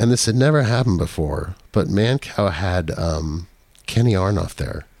this had never happened before, but Mancow had Kenny Aronoff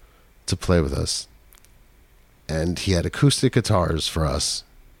there to play with us. And he had acoustic guitars for us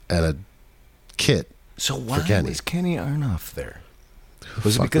and a kit. So why was Kenny Aronoff there?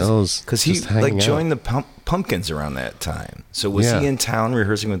 Was it because he like joined the Pumpkins around that time? So was he in town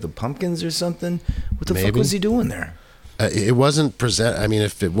rehearsing with the Pumpkins or something? What the fuck was he doing there? It wasn't I mean,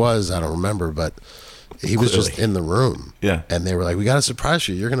 if it was, I don't remember, but he was just in the room. Yeah. And they were like, we got to surprise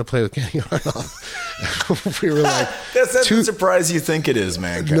you. You're going to play with Kenny Aronoff. We were like, that's not the surprise you think it is,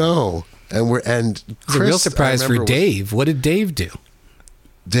 man. No. And it's a real surprise for Dave. What did Dave do?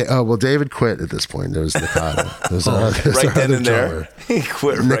 Well, David quit at this point. There was Nakata. There was right then and there. He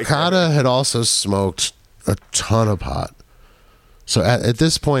quit. Nakata had also smoked a ton of pot. So at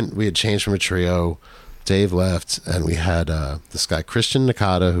this point, we had changed from a trio. Dave left, and we had this guy, Christian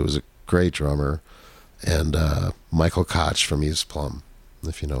Nakata, who was a great drummer, and Michael Koch from Eve's Plum,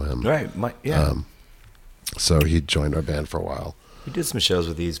 if you know him. Right. So he joined our band for a while. We did some shows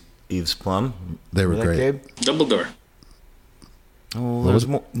with Eve's Plum. They were great. Gabe? Double Door. Oh, it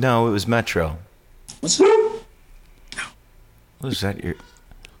was Metro. What's that? What is that? Is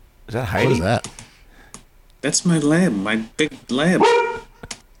that Heidi? What is that? That's my lab, my big lab.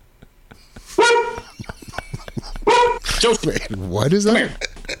 Wait, what is that?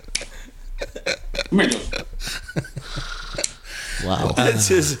 Come here, Joe. Wow. That's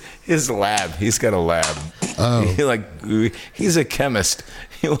his lab. He's got a lab. Oh. He's a chemist.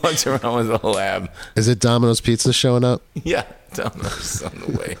 He walks around with a lab. Is it Domino's Pizza showing up? Yeah, Domino's on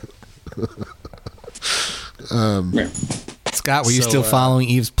the way. Scott, were you still following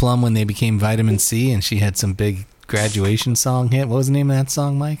Eve's Plum when they became Vitamin C and she had some big graduation song hit? What was the name of that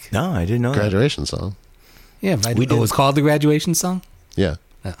song, Mike? No, I didn't know graduation song. Yeah, it was called the graduation song? Yeah.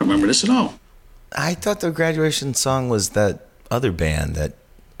 I don't remember this at all. I thought the graduation song was that other band that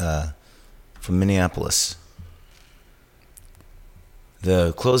from Minneapolis.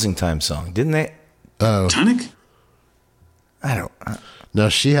 The closing time song, didn't they? Oh, Tonic? I don't. No,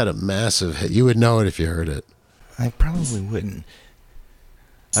 she had a massive hit. You would know it if you heard it. I probably wouldn't.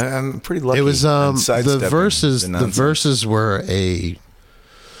 I'm pretty lucky. It was the verses. The verses were a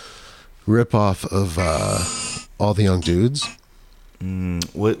ripoff of All the Young Dudes.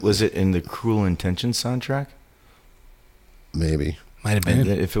 What was it in the Cruel Intentions soundtrack? Maybe. Might have been.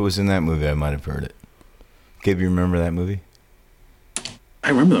 If it was in that movie, I might have heard it. Gabe, you remember that movie? I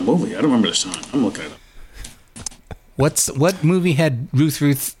remember the movie. I don't remember the song. I'm looking at it. What movie had Ruth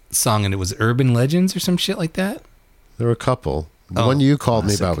Ruth song in it? Was it Urban Legends or some shit like that? There were a couple. The one you called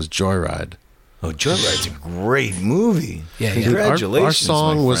me about was Joyride. Oh, Joyride's a great movie. Yeah, Congratulations. Our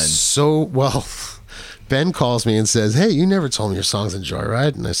song was so well. Ben calls me and says, "Hey, you never told me your song's in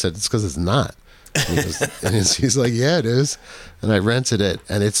Joyride," and I said, "It's because it's not." He's like, "Yeah, it is," and I rented it,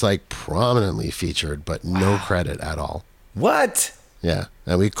 and it's like prominently featured, but no credit at all. What? Yeah,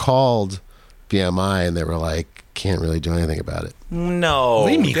 and we called BMI, and they were like, "Can't really do anything about it." No,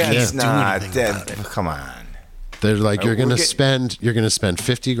 that's not. Come on. They're like, you're gonna spend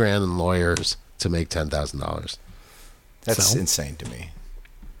 $50,000 in lawyers to make $10,000. That's insane to me.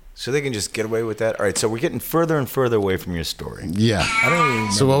 So they can just get away with that. All right, so we're getting further and further away from your story. Yeah. I don't even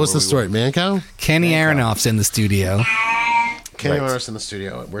remember. So what was the story? Mancow? Kenny Aronoff's in the studio. Kenny Aronoff's in the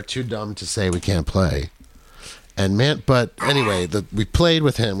studio. We're too dumb to say we can't play. But anyway, we played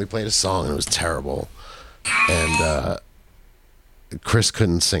with him. We played a song, and it was terrible. And Chris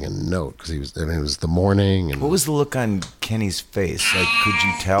couldn't sing a note because it was the morning. And what was the look on Kenny's face? Like, could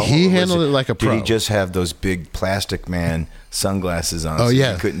you tell? He handled it like a pro. Did he just have those big plastic man sunglasses on? Oh,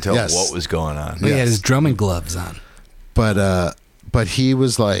 yeah. You couldn't tell what was going on. He had his drumming gloves on. But he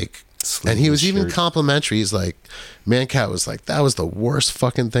was like, and he was even complimentary. He's like, Mancow was like, that was the worst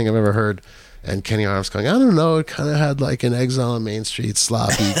fucking thing I've ever heard. And Kenny Armstrong, I don't know, it kind of had like an Exile on Main Street,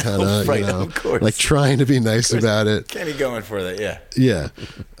 sloppy kind of, Right, you know, of course. like trying to be nice about it. Kenny going for that, yeah. Yeah.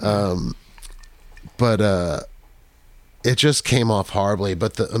 But it just came off horribly.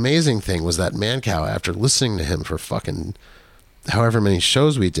 But the amazing thing was that Mancow, after listening to him for fucking however many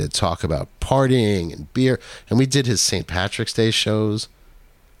shows we did, talk about partying and beer, and we did his St. Patrick's Day shows,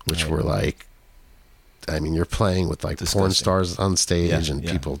 which were like, I mean, you're playing with like Disgusting. porn stars on stage and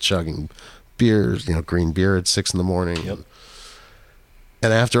people chugging beers, you know, green beer at 6 a.m. Yep.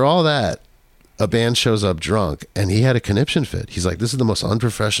 And after all that, a band shows up drunk, and he had a conniption fit. He's like, this is the most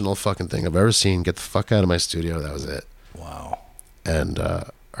unprofessional fucking thing I've ever seen. Get the fuck out of my studio. That was it. Wow. And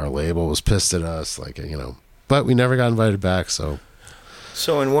our label was pissed at us, like, you know, but we never got invited back, so.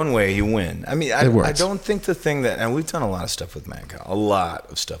 So in one way, you win. I mean, I don't think the thing that, and we've done a lot of stuff with Mancow,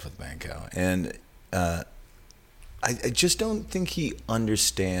 and I just don't think he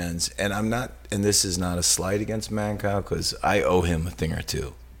understands, and I'm not, and this is not a slight against Mancow, because I owe him a thing or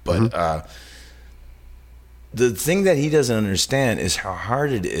two, but the thing that he doesn't understand is how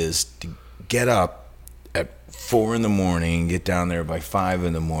hard it is to get up at 4 a.m, get down there by 5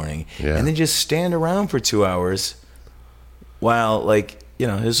 a.m, and then just stand around for 2 hours while, like, you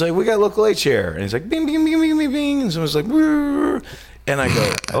know, it's like, we got local H here, and he's like, bing, bing, bing, bing, bing, bing, and someone's like, brrr. And I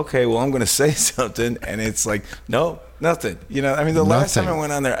go, okay, well, I'm going to say something. And it's like, no, nothing. You know, I mean, the last time I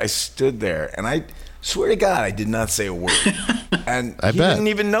went on there, I stood there. And I swear to God, I did not say a word. And he didn't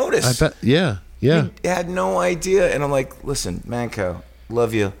even notice. I bet. Yeah. Yeah. He had no idea. And I'm like, listen, Mancow,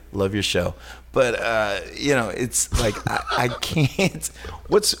 love you. Love your show. But, you know, it's like, I can't.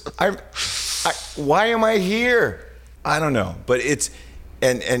 Why am I here? I don't know. But it's.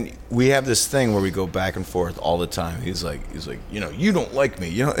 And we have this thing where we go back and forth all the time. He's like, you know, you don't like me.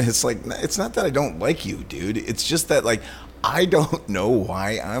 You know, it's like, it's not that I don't like you, dude. It's just that, like, I don't know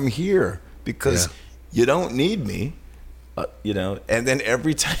why I'm here, because you don't need me, you know. And then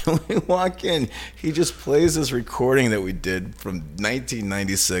every time we walk in, he just plays this recording that we did from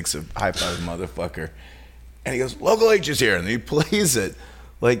 1996 of High Five Motherfucker, and he goes, "Local H is here," and he plays it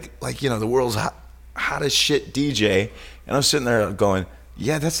like you know, the world's hottest shit DJ, and I'm sitting there going,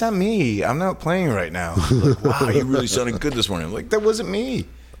 yeah, that's not me. I'm not playing right now. Like, wow, you really sounded good this morning. I'm like, that wasn't me.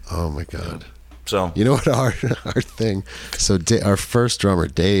 Oh my God. So you know what our thing? So our first drummer,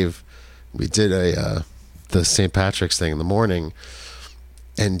 Dave, we did the St. Patrick's thing in the morning,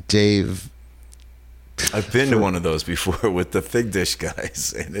 and Dave. I've been to one of those before with the Fig Dish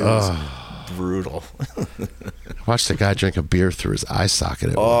guys, and it was brutal. I watched a guy drink a beer through his eye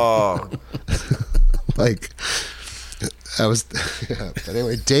socket. Like. But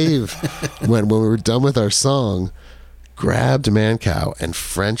anyway, Dave, when we were done with our song, grabbed Mancow and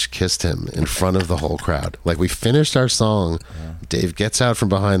French kissed him in front of the whole crowd. Like, we finished our song, Dave gets out from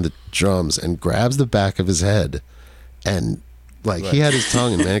behind the drums and grabs the back of his head, and like, he had his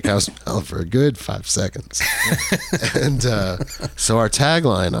tongue in Mancow's mouth for a good 5 seconds. And so our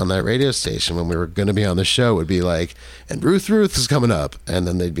tagline on that radio station when we were going to be on the show would be like, and Ruth Ruth is coming up, and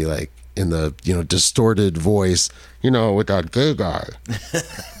then they'd be like, in the, you know, distorted voice, you know, with that gay guy.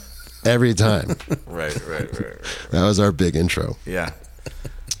 Every time. Right. That was our big intro. Yeah.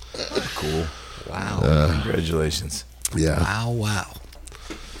 Cool. Wow. Congratulations. Yeah.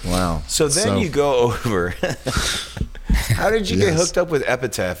 Wow. So then you go over. How did you get hooked up with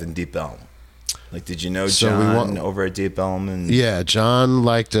Epitaph and Deep Elm? Like, did you know John over at Deep Elm? And yeah, John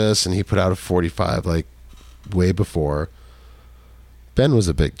liked us, and he put out a 45 like way before. Ben was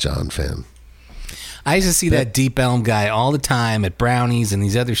a big John fan. I used to see that Deep Elm guy all the time at Brownies and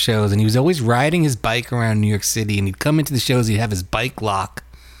these other shows, and he was always riding his bike around New York City, and he'd come into the shows, he'd have his bike lock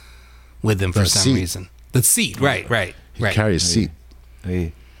with him for some reason. The seat, right. He'd carry his seat.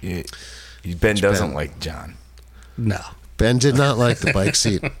 Ben doesn't like John. No. Ben did not like the bike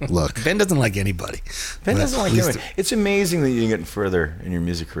seat look. Ben doesn't like anybody. Ben doesn't like anybody. It's amazing that you didn't get further in your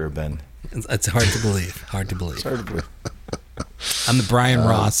music career, Ben. It's hard to believe. It's hard to believe. I'm the Brian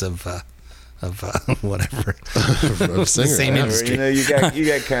Ross of whatever. Of singer, the same industry. You know, you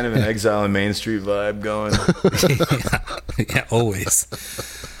got kind of an Exile on Main Street vibe going. yeah, always.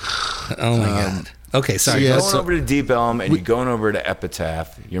 Oh my God. Okay, sorry. You're going over to Deep Elm and you're going over to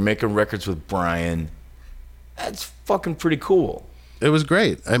Epitaph. You're making records with Brian. That's fucking pretty cool. It was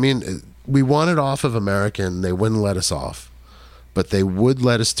great. I mean, we wanted off of American. They wouldn't let us off. But they would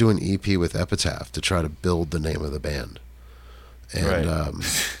let us do an EP with Epitaph to try to build the name of the band. And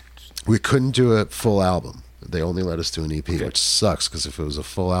we couldn't do a full album. They only let us do an EP, which sucks, because if it was a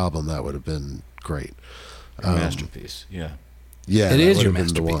full album, that would have been great. Masterpiece, yeah. Yeah, it is your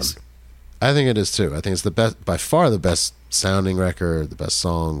masterpiece. I think it is too. I think it's the best, by far the best sounding record, the best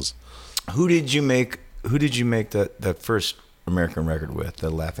songs. Who did you make that first American record with, the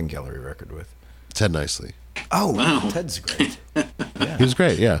Laughing Gallery record with? Ted Nicely. Oh, Wow. Ted's great. He was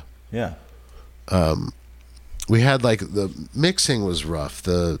great. Yeah. Yeah. We had like the mixing was rough.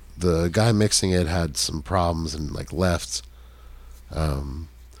 The guy mixing it had some problems and like left.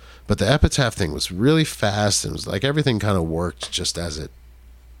 But the Epitaph thing was really fast, and it was like everything kind of worked just as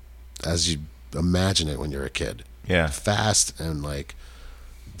you imagine it when you're a kid. Yeah. Fast, and like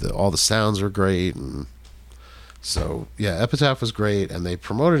all the sounds were great, and so yeah, Epitaph was great, and they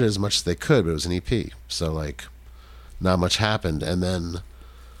promoted it as much as they could, but it was an EP, so like not much happened. And then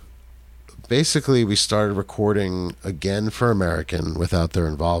basically we started recording again for American without their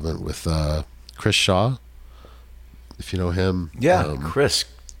involvement with Chris Shaw, if you know him. Yeah, Chris,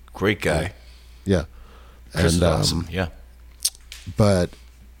 great guy. Yeah. Chris And is awesome. Yeah. And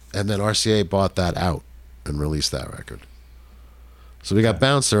then RCA bought that out and released that record. So we got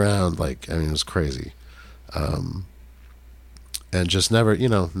bounced around, like, I mean, it was crazy. And just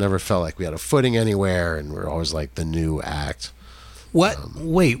never felt like we had a footing anywhere, and we're always like the new act. What?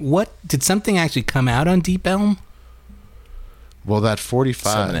 Wait, what? Did something actually come out on Deep Elm? Well, that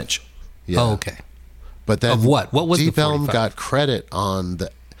 45. 7-inch. Yeah. Oh, okay. But then Of what? What was the Deep Elm 45? got credit on the,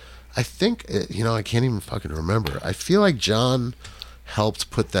 I think, I can't even fucking remember. I feel like John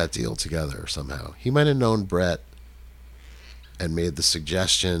helped put that deal together somehow. He might have known Brett and made the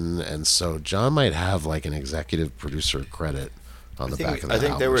suggestion, and so John might have like an executive producer credit on the back of the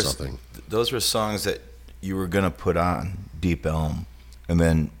album or something. Those were songs that you were gonna put on Deep Elm, and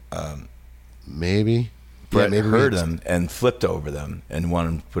then Maybe. Brett maybe heard them and flipped over them and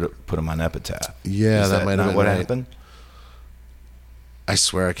wanted to put them on Epitaph. Yeah, Is that might have not been what right. happened. I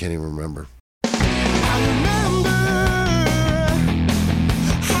swear I can't even remember.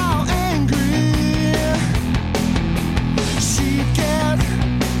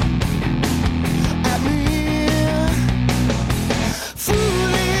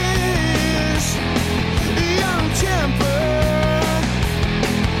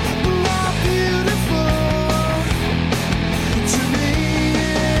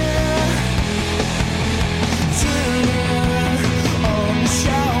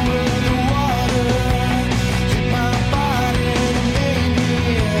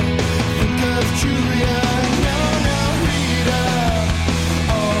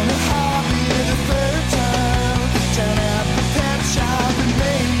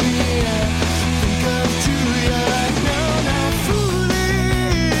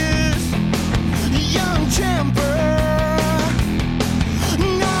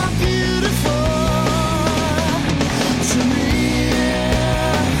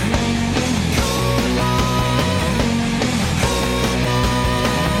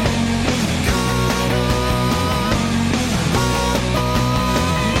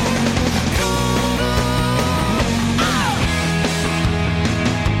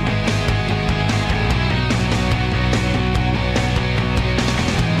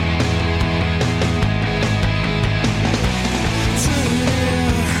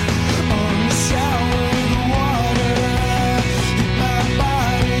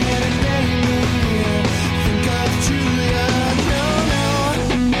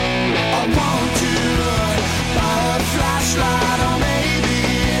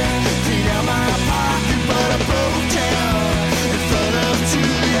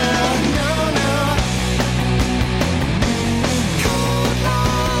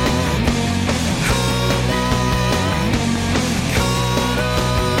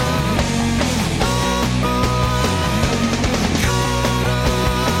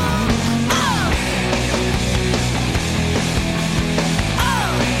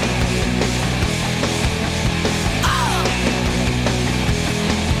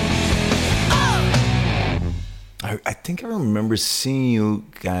 I think I remember seeing you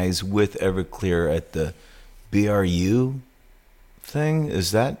guys with Everclear at the BRU thing.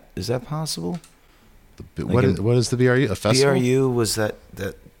 Is that possible? What is the BRU? A festival? BRU was that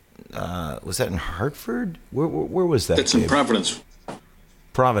in Hartford? Where was that? That's in Dave? Providence.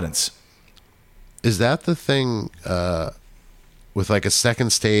 Providence. Is that the thing with like a second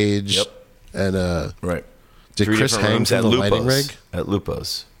stage? Yep. And Right. did 3 Chris different hang rooms from at the Lupo's. lighting rig? At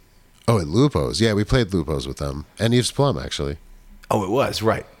Lupo's. Oh, at Lupo's. Yeah, we played Lupo's with them. And Eve's Plum, actually. Oh, it was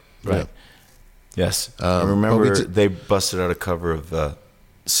right. Yeah. Yes, I but we remember did- they busted out a cover of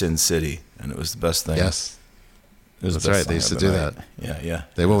Sin City, and it was the best thing. Yes. It was That's the best right, they song used to of do the that. night. Yeah.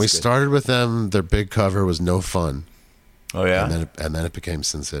 When we That's good. started with them, their big cover was No Fun. Oh yeah. And then it became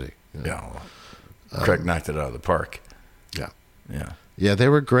Sin City. Yeah. Well, Craig knocked it out of the park. Yeah. Yeah. Yeah, they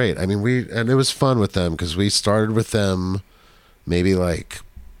were great. I mean, and it was fun with them because we started with them maybe like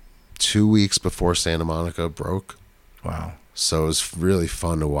 2 weeks before Santa Monica broke. Wow. So it was really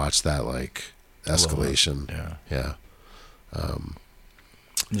fun to watch that like escalation. Yeah.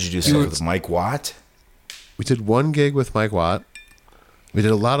 Did you do something with Mike Watt? We did one gig with Mike Watt. We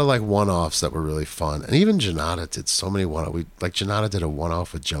did a lot of like one-offs that were really fun, and even Janata did so many one-offs. Janata did a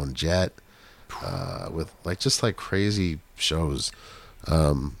one-off with Joan Jett, with like just like crazy shows.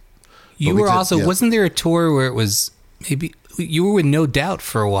 You were also wasn't there a tour where it was maybe you were with No Doubt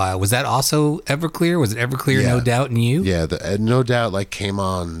for a while? Was that also Everclear? Was it Everclear, No Doubt, and you? Yeah, No Doubt like came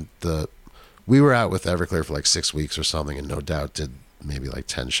on the. We were out with Everclear for like 6 weeks or something, and No Doubt did maybe like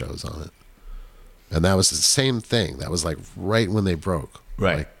 10 shows on it. And that was the same thing. That was like right when they broke.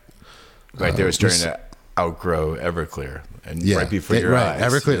 Right. Right. They were starting to outgrow Everclear. And right before your eyes.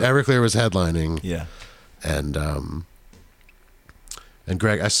 Everclear was headlining. Yeah. And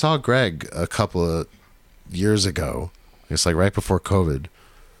Greg, I saw Greg a couple of years ago. It's like right before COVID.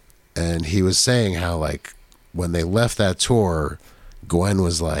 And he was saying how like when they left that tour, Gwen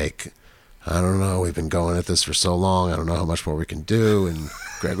was like, I don't know, we've been going at this for so long. I don't know how much more we can do. And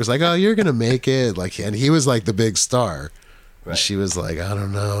Greg was like, oh, you're going to make it. Like, and he was like the big star. Right. And she was like, I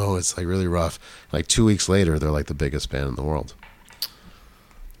don't know. It's like really rough. Like 2 weeks later, they're like the biggest band in the world.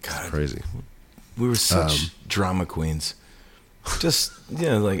 God, crazy. We were such drama queens. Just,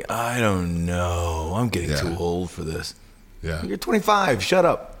 like, I don't know. I'm getting too old for this. Yeah. You're 25. Shut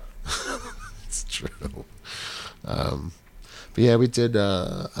up. It's true. But yeah, we did,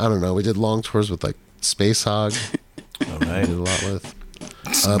 I don't know, we did long tours with like Space Hog. All right. We did a lot with.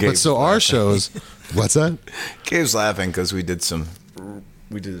 But so our shows, what's that? Gabe's laughing because we did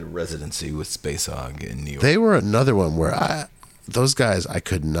a residency with Space Hog in New York. They were another one where those guys I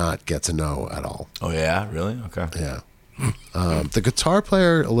could not get to know at all. Oh, yeah? Really? Okay. Yeah. The guitar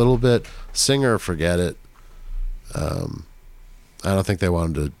player, a little bit. Singer, forget it. I don't think they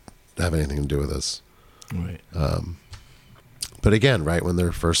wanted to have anything to do with us. Right. But again, right when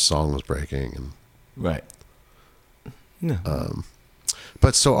their first song was breaking. And, right. No.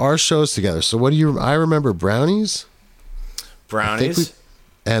 But so our shows together. So what do you? I remember Brownies. Brownies.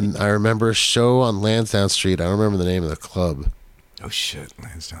 And I remember a show on Lansdowne Street. I don't remember the name of the club. Oh shit,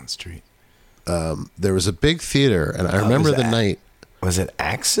 Lansdowne Street. There was a big theater, and I remember the night. Was it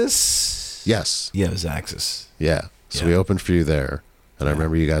Axis? Yes. Yeah, it was Axis. Yeah. So we opened for you there, and I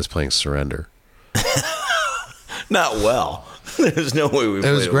remember you guys playing Surrender. Not well. There's no way we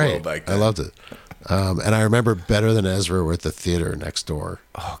played it was great. Well back then. I loved it. And I remember Better Than Ezra were at the theater next door.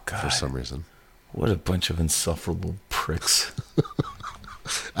 Oh, God. For some reason. What a bunch of insufferable pricks.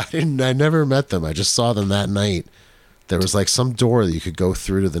 I never met them. I just saw them that night. There was like some door that you could go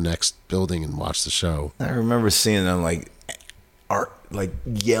through to the next building and watch the show. I remember seeing them like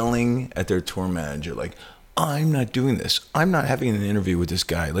yelling at their tour manager, like, I'm not doing this. I'm not having an interview with this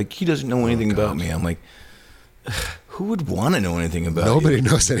guy. Like, he doesn't know anything about me. I'm like, who would want to know anything about Nobody you?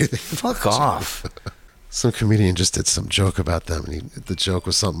 knows anything. Fuck off. Some comedian just did some joke about them, and the joke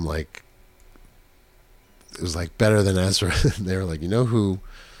was something like, it was like Better Than Ezra. And they were like, you know who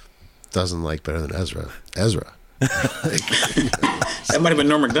doesn't like Better Than Ezra? Ezra. That might have been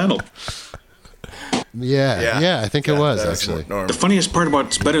Norm Macdonald. Yeah, I think it was actually. The funniest part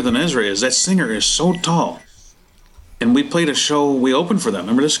about Better Than Ezra is that singer is so tall. And we played a show, we opened for them.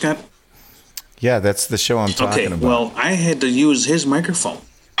 Remember this, Scott? Yeah, that's the show I'm talking about. Well, I had to use his microphone.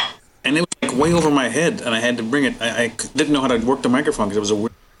 And it was like way over my head, and I had to bring it. I didn't know how to work the microphone because it was a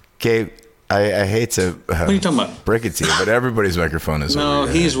weird... Gabe, I hate to what are you talking about? Break it to you, but everybody's microphone is No,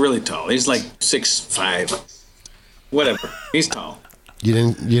 over he's really tall. He's like 6'5". Whatever. He's tall. You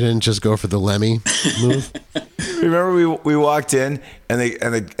didn't just go for the Lemmy move? Remember we walked in and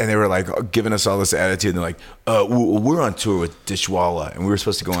they were like giving us all this attitude, and they're like, we're on tour with Dishwalla, and we were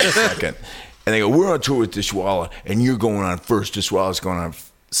supposed to go on second. And they go, we're on tour with Dishwalla, and you're going on first. Dishwalla's going on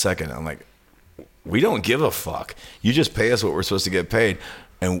second. I'm like, we don't give a fuck. You just pay us what we're supposed to get paid,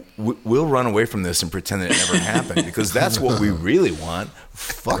 and we'll run away from this and pretend that it never happened, because that's what we really want.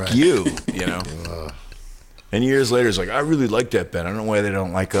 Fuck you, you know. And years later, it's like, I really like that band. I don't know why they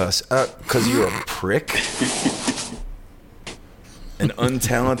don't like us. Because you're a prick? An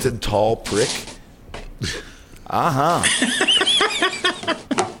untalented, tall prick?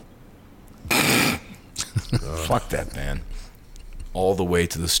 Fuck that band. All the way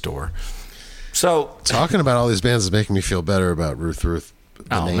to the store. So, talking about all these bands is making me feel better about Ruth Ruth.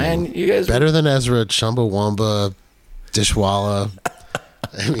 Man, you guys Better Than Ezra, Chumbawamba, Dishwalla.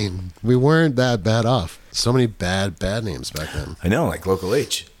 I mean, we weren't that bad off. So many bad names back then. I know, like Local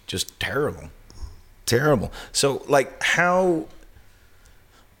H. Just terrible. Terrible. So, like, how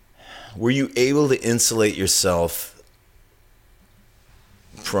were you able to insulate yourself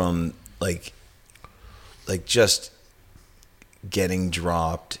from like just getting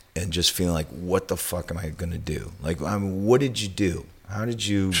dropped and just feeling like, what the fuck am I gonna do? Like, I mean, what did you do? How did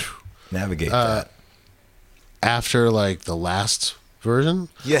you navigate that? After like the last version,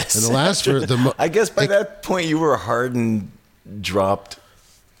 Yes. and the last version, I guess by that point you were hardened, dropped.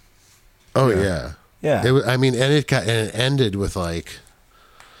 Oh yeah. Yeah. I mean, and it ended with like,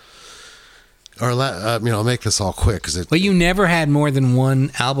 I'll make this all quick because But you never had more than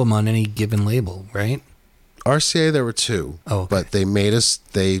one album on any given label, right? RCA there were two. Oh, okay. But they made us.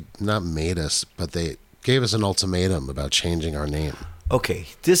 Not made us, but they gave us an ultimatum about changing our name. Okay,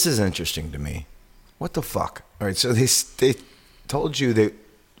 this is interesting to me. What the fuck? All right, so they told you they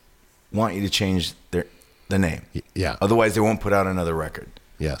want you to change the name. Yeah. Otherwise, they won't put out another record.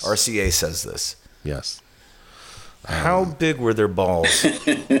 Yes. RCA says this. Yes. How big were their balls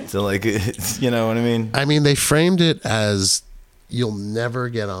to like, you know what I mean? I mean, they framed it as you'll never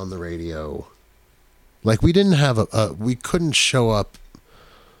get on the radio. Like we didn't have we couldn't show up.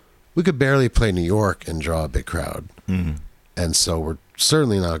 We could barely play New York and draw a big crowd. Mm-hmm. And so we're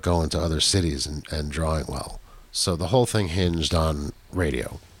certainly not going to other cities and drawing well. So the whole thing hinged on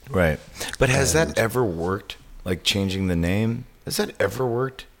radio. Right. But has that ever worked? Like changing the name? Has that ever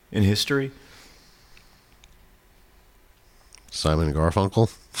worked in history? Simon and Garfunkel?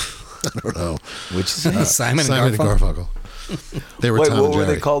 I don't know. Which is Simon and And Garfunkel. Garfunkel. They were Wait, Tom what and were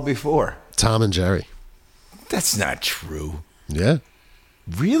Jerry. they called before? Tom and Jerry. That's not true. Yeah.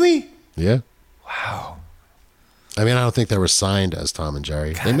 Really? Yeah. Wow. I mean, I don't think they were signed as Tom and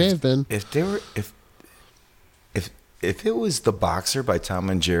Jerry. God, they may have been. If they were, if it was The Boxer by Tom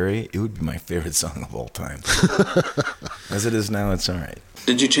and Jerry, it would be my favorite song of all time. As it is now, it's all right.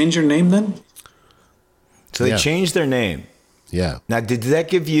 Did you change your name then? So they Yeah. changed their name. Yeah. Now, did that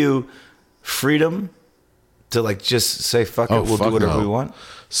give you freedom to like just say fuck it, we'll do fuck whatever no. we want?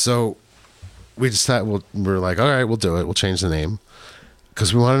 So we decided we're like, all right, we'll do it. We'll change the name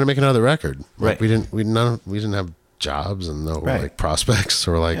because we wanted to make another record. Like, Right. We didn't have jobs and no Right. like prospects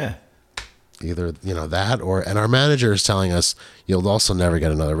or like Yeah. either that or. And our manager is telling us you'll also never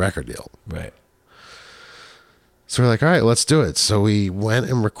get another record deal. Right. So we're like, all right, let's do it. So we went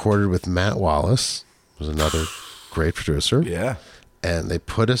and recorded with Matt Wallace, who's another great producer. Yeah. And they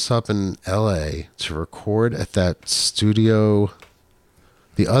put us up in LA to record at that studio.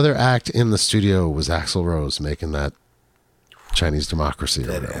 The other act in the studio was Axl Rose making that Chinese Democracy. Or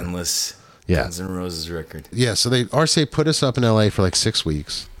That whatever. endless Yeah. Guns N' Roses record. Yeah, so RCA put us up in LA for like 6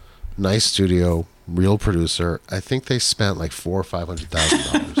 weeks. Nice studio, real producer. I think they spent like $400,000 or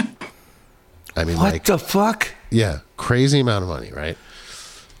 $500,000. I mean, What like, the fuck? yeah, crazy amount of money, right?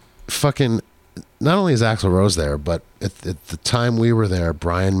 Fucking, not only is Axl Rose there, but at the time we were there,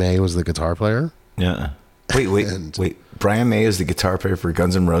 Brian May was the guitar player. Yeah. Wait. Brian May is the guitar player for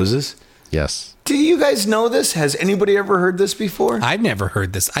Guns N' Roses? Yes. Do you guys know this? Has anybody ever heard this before? I've never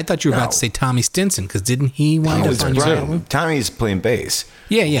heard this. I thought you were No. about to say Tommy Stinson, because didn't he wind It's up on your Brian. album? Tommy's playing bass.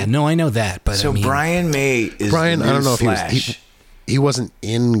 Yeah. No, I know that. But So I mean, Brian May is Brian, the I don't new know Slash. if he wasn't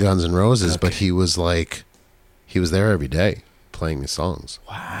in Guns N' Roses, but he was there every day playing these songs.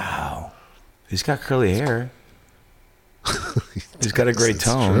 Wow. He's got curly hair. He's got a great It's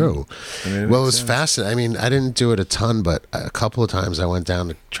tone. True. I mean, Well, it was makes sense. fascinating. I mean, I didn't do it a ton, but a couple of times I went down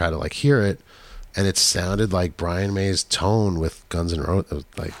to try to like hear it, and it sounded like Brian May's tone with Guns N' Roses. It was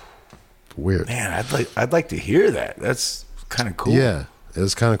like weird. Man, I'd like to hear that. That's kind of cool. Yeah, it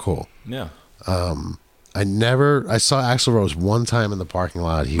was kind of cool. Yeah. I saw Axl Rose one time in the parking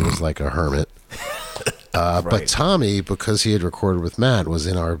lot. He was like a hermit. But Tommy, because he had recorded with Matt, was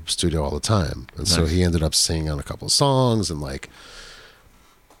in our studio all the time. And so he ended up singing on a couple of songs, and like,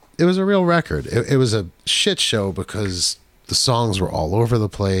 it was a real record. It was a shit show because the songs were all over the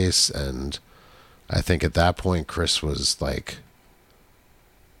place. And I think at that point, Chris was like,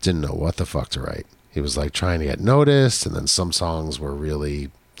 didn't know what the fuck to write. He was like trying to get noticed. And then some songs were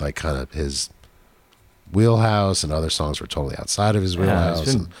really like kind of his wheelhouse, and other songs were totally outside of his Yeah, wheelhouse.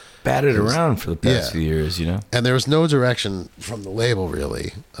 it's been And batted around for the past Yeah. few years, you know? and there was no direction from the label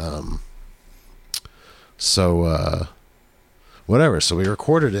really. So whatever. So we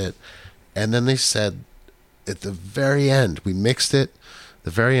recorded it, and then they said at the very end, we mixed it.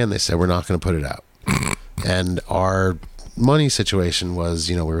 The very end, they said we're not going to put it out. And our money situation was,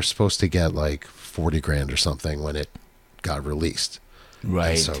 we were supposed to get like 40 grand or something when it got released.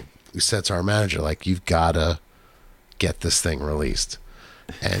 Right. And so we said to our manager, like, you've got to get this thing released.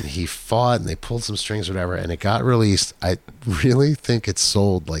 And he fought, and they pulled some strings or whatever, and it got released. I really think it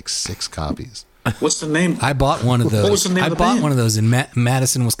sold like 6 copies. What's the name? I bought one of those. What was the name I of the bought band? one of those in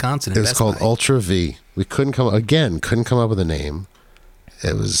Madison, Wisconsin. It was called Ultra V. We couldn't come up with a name.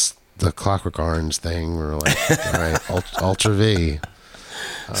 it was the Clockwork Orange thing. We were like, all right, Ultra V.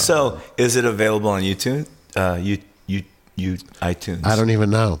 So, is it available on YouTube? iTunes. I don't even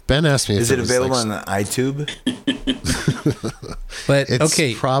know. Ben asked me, Is if it available on iTube? But It's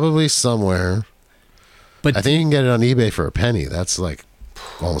okay, probably somewhere. but I think you can get it on eBay for a penny. That's like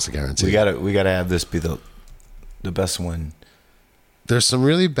almost a guarantee. We gotta have this be the best one. There's some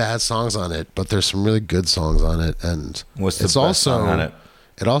really bad songs on it, but there's some really good songs on it, and What's the it's best also song on it?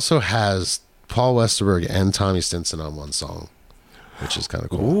 It also has Paul Westerberg and Tommy Stinson on one song, which is kind of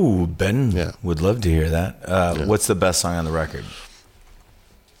cool. Ooh, Ben Yeah. would love to hear that. What's the best song on the record?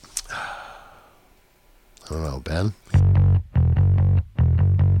 I don't know, Ben.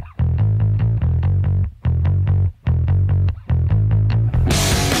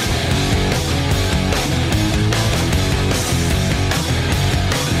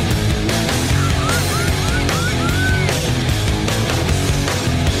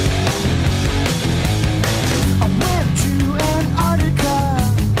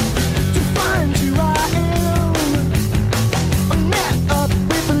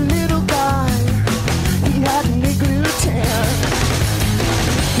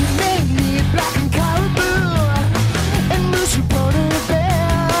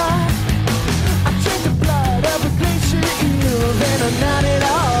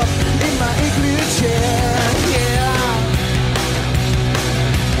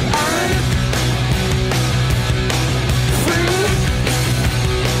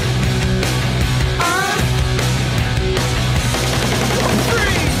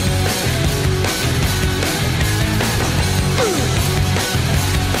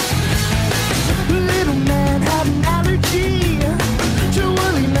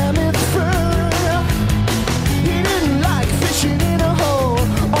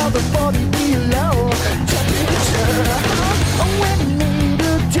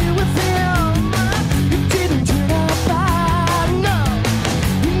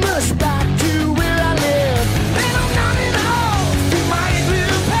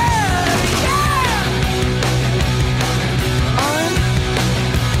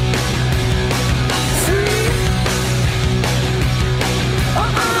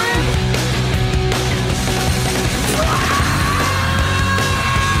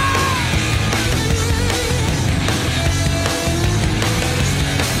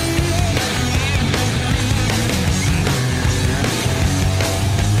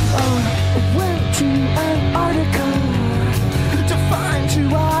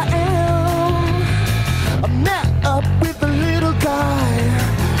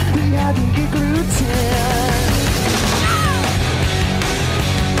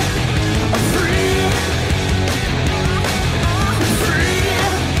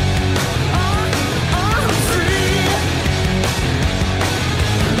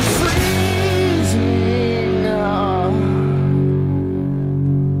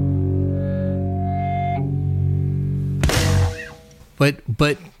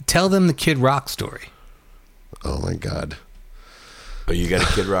 But tell them the Kid Rock story. Oh my God. Oh, you got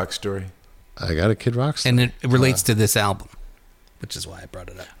a Kid Rock story? I got a Kid Rock story. And it relates to this album, which is why I brought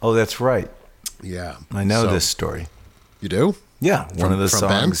it up. Oh, that's right. Yeah. I know So- this story. You do? Yeah, one of the from Ben?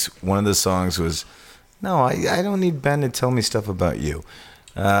 songs. One of the songs was, "No, I don't need Ben to tell me stuff about you."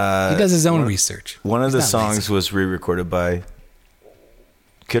 He does his own research. One of He's the not songs lazy. was re-recorded by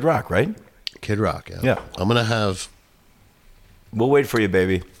Kid Rock, right? Kid Rock, yeah. Yeah. I'm going to have We'll wait for you,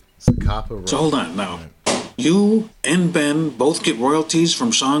 baby. Copper So hold on now. You and Ben both get royalties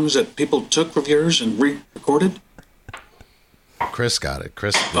from songs that people took of yours and re-recorded? Chris got it.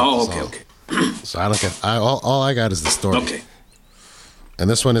 Chris. Oh, wrote the okay, song. okay. So I don't get. All I got is the story. Okay. And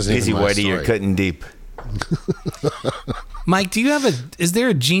this one isn't Easy, even my Whitey, story. you're cutting deep. Mike, do you have is there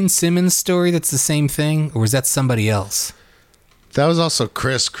a Gene Simmons story that's the same thing, or is that somebody else? That was also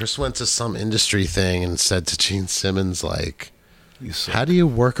Chris. Chris went to some industry thing and said to Gene Simmons, like, how do you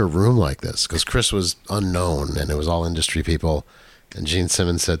work a room like this? Because Chris was unknown and it was all industry people. And Gene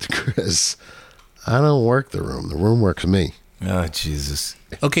Simmons said to Chris, I don't work the room. The room works me. Oh, Jesus.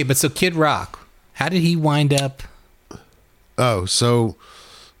 Okay, but so Kid Rock, how did he wind up? Oh, so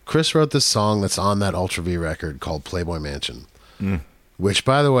Chris wrote this song that's on that Ultra V record called Playboy Mansion, which,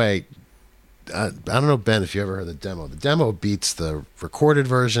 by the way, I don't know, Ben, if you ever heard the demo. The demo beats the recorded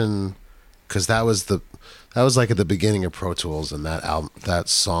version because that was like at the beginning of Pro Tools, and that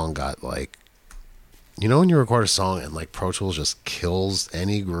song got like, you know, when you record a song and like Pro Tools just kills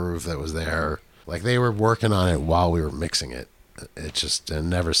any groove that was there. Like they were working on it while we were mixing it. It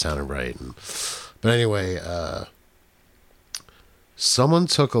never sounded right. But anyway, someone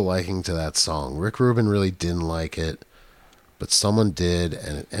took a liking to that song. Rick Rubin really didn't like it, but someone did,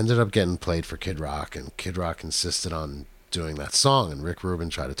 and it ended up getting played for Kid Rock, and Kid Rock insisted on doing that song, and Rick Rubin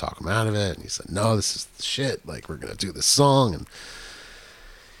tried to talk him out of it, and he said, no, this is the shit, like, we're gonna do this song. And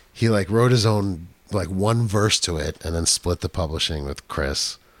he like wrote his own like one verse to it and then split the publishing with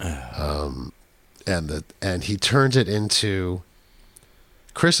Chris. And he turned it into,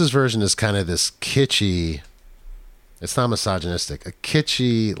 Chris's version is kind of this kitschy, it's not misogynistic, a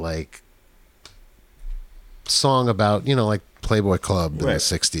kitschy like song about, you know, like Playboy Club in the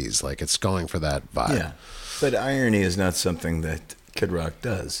 60s. Like, it's going for that vibe. Yeah. But irony is not something that Kid Rock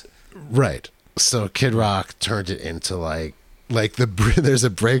does. Right. So Kid Rock turned it into like there's a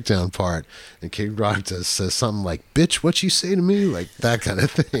breakdown part, and Kid Rock says something like, bitch, what you say to me? Like that kind of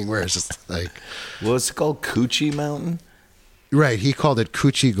thing, where it's just like... Well, it's called Coochie Mountain? Right. He called it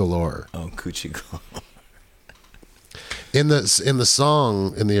Coochie Galore. Oh, Coochie Galore. In the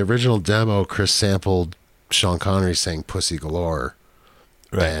song, in the original demo, Chris sampled Sean Connery saying Pussy Galore.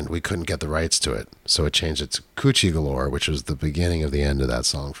 Right. And we couldn't get the rights to it, so it changed it to Coochie Galore, which was the beginning of the end of that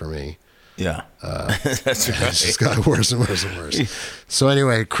song for me. Yeah, that's right. It's just got worse and worse and worse. So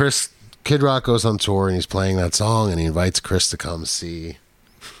anyway, Kid Rock goes on tour, and he's playing that song, and he invites Chris to come see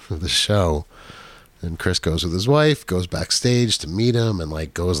the show. And Chris goes with his wife, goes backstage to meet him, and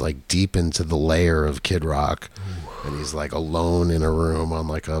like goes like deep into the layer of Kid Rock. Ooh. And he's like alone in a room on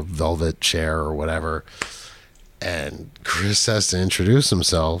like a velvet chair or whatever. And Chris has to introduce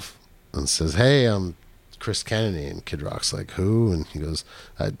himself and says, hey, I'm Chris Kennedy. And Kid Rock's like, who? And he goes,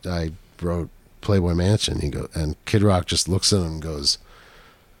 I wrote Playboy Mansion. He goes, and Kid Rock just looks at him and goes,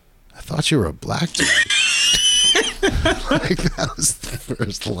 I thought you were a black dude. Like, that was the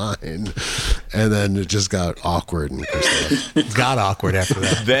first line. And then it just got awkward. And Chris it got awkward after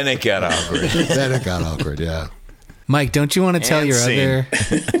that. Then it got awkward. Yeah. Mike, don't you want to tell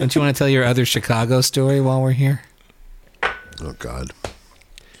your other Chicago story while we're here? Oh God.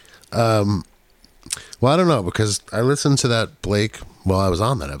 Well, I don't know, because I listened to that Blake. Well, I was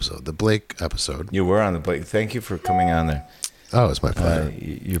on that episode, the Blake episode. You were on the Blake. Thank you for coming on there. Oh, it's my pleasure.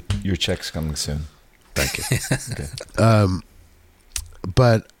 Your check's coming soon. Thank you. Okay.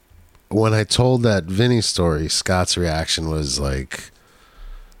 But when I told that Vinny story, Scott's reaction was like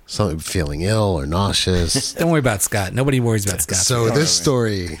something, feeling ill or nauseous. Don't worry about Scott. Nobody worries about Scott. So this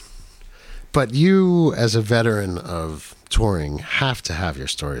story, but you as a veteran of touring have to have your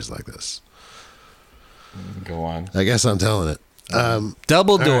stories like this. Go on. I guess I'm telling it.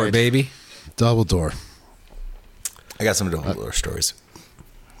 Double door, right. Baby. Double door. I got some double door stories.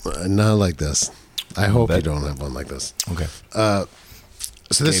 Not like this. I hope you don't have one like this. Okay.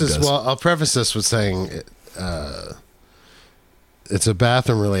 So this is, well, I'll preface this with saying it's a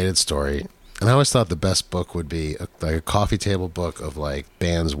bathroom-related story. And I always thought the best book would be like a coffee table book of like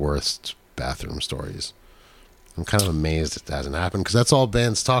bands' worst bathroom stories. I'm kind of amazed it hasn't happened, because that's all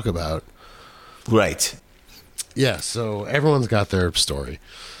bands talk about. Right. Yeah, so everyone's got their story.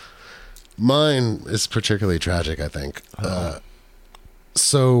 Mine is particularly tragic, I think.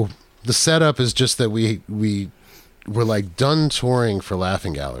 So the setup is just that we were like done touring for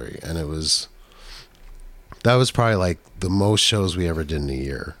Laughing Gallery, and that was probably like the most shows we ever did in a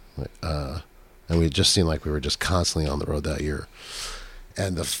year. And we just seemed like we were just constantly on the road that year.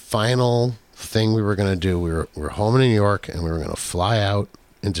 And the final thing we were going to do, we were home in New York, and we were going to fly out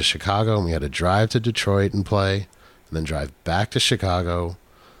into Chicago, and we had to drive to Detroit and play, and then drive back to Chicago,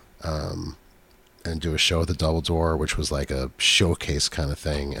 and do a show at the Double Door, which was like a showcase kind of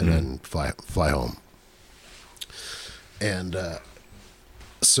thing, and then fly home. And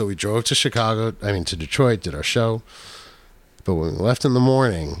so we drove to to Detroit, did our show. But when we left in the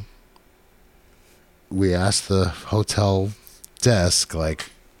morning, we asked the hotel desk, like,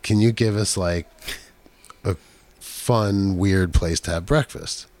 can you give us like a fun, weird place to have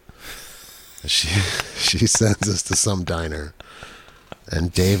breakfast? She sends us to some diner,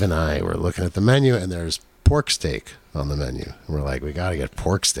 and Dave and I were looking at the menu, and there's pork steak on the menu. And we're like, we got to get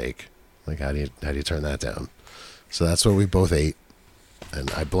pork steak. Like, how do you turn that down? So that's what we both ate, and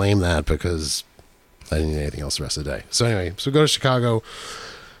I blame that because I didn't eat anything else the rest of the day. So anyway, so we go to Chicago.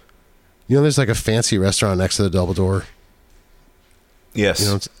 You know, there's like a fancy restaurant next to the Double Door. Yes. You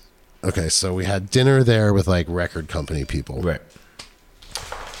know, okay, so we had dinner there with like record company people. Right.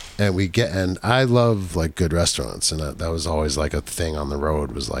 And I love like good restaurants, and that was always like a thing on the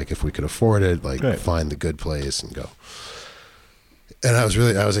road, was like, if we could afford it, like find the good place and go. And I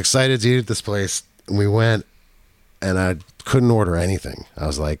was excited to eat at this place, and we went, and I couldn't order anything. I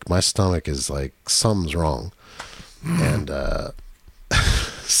was like, my stomach is like, something's wrong. And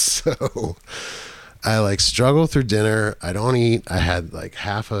so I like struggle through dinner. I don't eat. I had like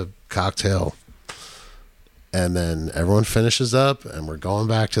half a cocktail, And then everyone finishes up, and we're going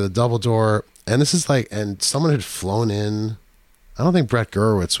back to the double door. And this is like, and someone had flown in. I don't think Brett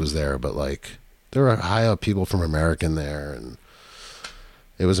Gurewitz was there, but like there were high up people from American there, and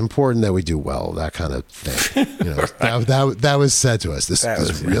it was important that we do well, that kind of thing. You know, that was said to us. This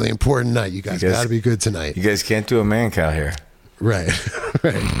is a really important night. You guys got to be good tonight. You guys can't do a Mancow here. Right,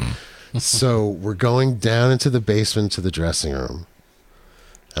 right. So we're going down into the basement to the dressing room,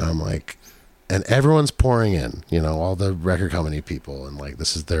 and I'm like, and everyone's pouring in, you know, all the record company people, and like,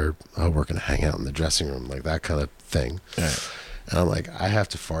 this is their, oh, we're going to hang out in the dressing room, like that kind of thing. Right. And I'm like, I have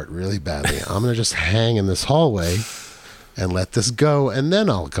to fart really badly. I'm going to just hang in this hallway and let this go, and then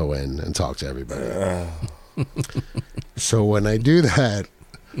I'll go in and talk to everybody. So when I do that,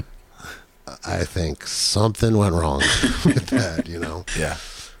 I think something went wrong with that, you know? Yeah.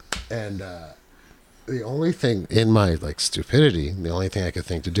 And, the only thing in my like stupidity, the only thing I could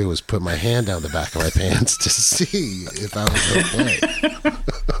think to do was put my hand down the back of my pants to see if I was okay.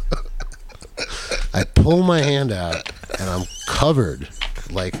 I pull my hand out and I'm covered,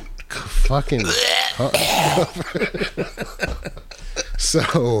 like fucking covered.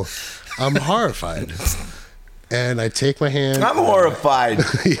 So I'm horrified. And I take my hand. I'm horrified.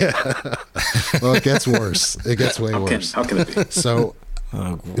 Yeah. Well, it gets worse. It gets way worse. How can it be? So,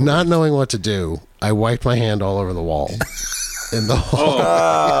 not knowing what to do, I wiped my hand all over the wall in the hall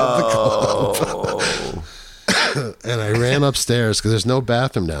of the club. And I ran upstairs because there's no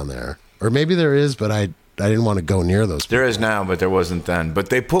bathroom down there. Or maybe there is, but I didn't want to go near those people. There is now, but there wasn't then. But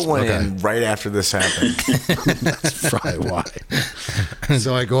they put one in right after this happened. That's probably why.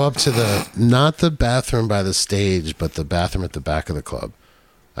 So I go up to not the bathroom by the stage, but the bathroom at the back of the club.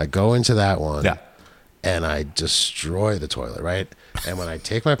 I go into that one. Yeah. And I destroy the toilet, right? And when I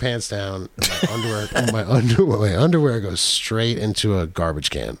take my pants down, my underwear goes straight into a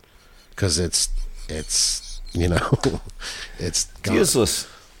garbage can because it's you know, it's gone. Useless.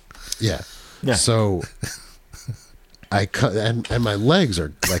 Yeah. Yeah. So I cut, and my legs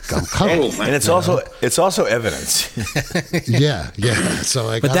are like I'm covered, and it's also evidence. Yeah.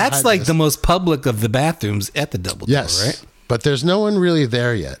 So but that's like the most public of the bathrooms at the double door, right? But there's no one really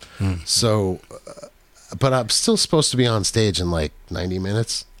there yet. So. But I'm still supposed to be on stage in like 90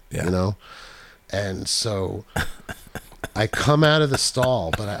 minutes, you know? And so I come out of the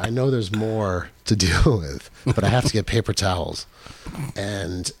stall, but I know there's more to deal with. But I have to get paper towels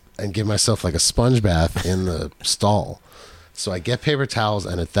and give myself like a sponge bath in the stall. So I get paper towels,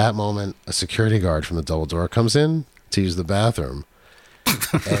 and at that moment, a security guard from the double door comes in to use the bathroom.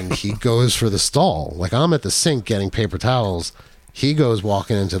 And he goes for the stall. Like, I'm at the sink getting paper towels. He goes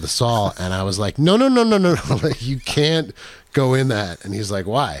walking into the stall, and I was like, no. Like, you can't go in that. And he's like,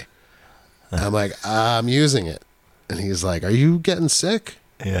 why? I'm like, I'm using it. And he's like, are you getting sick?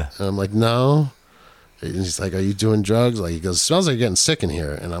 Yeah. And I'm like, no. And he's like, are you doing drugs? Like, he goes, smells like you're getting sick in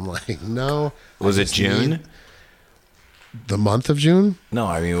here. And I'm like, no. Was it June? The month of June? No,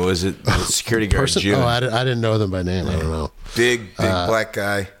 I mean, was it security guard June? Oh, I didn't know them by name. I don't know. Big black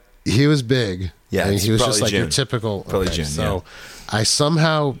guy. He was big. Yeah, I mean, he was just like June. your typical. Probably June. So I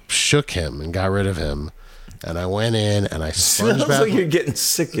somehow shook him and got rid of him, and I went in and I sponge Sounds bathed. like you're getting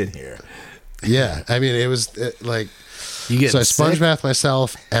sick in here. Yeah, I mean, it was like. So I sponge bath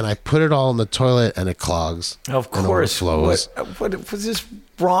myself and I put it all in the toilet and it clogs. Of course. And overflows. What was this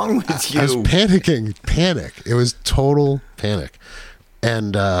wrong with you? I was panicking. Panic. It was total panic.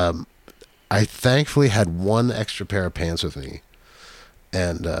 And I thankfully had one extra pair of pants with me.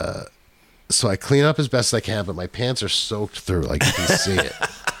 And so I clean up as best as I can, but my pants are soaked through. Like, you can see it.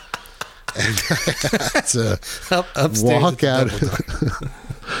 And I had to walk out.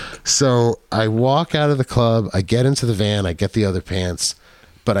 So I walk out of the club, I get into the van, I get the other pants,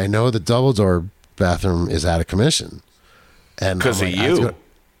 but I know the double door bathroom is out of commission. And because of you.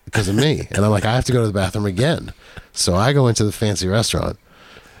 Because of me. And I'm like, I have to go to the bathroom again. So I go into the fancy restaurant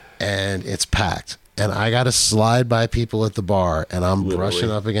and it's packed. And I got to slide by people at the bar, and I'm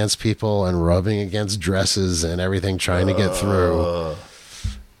brushing up against people and rubbing against dresses and everything, trying to get through.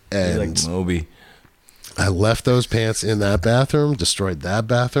 And like Moby. I left those pants in that bathroom, destroyed that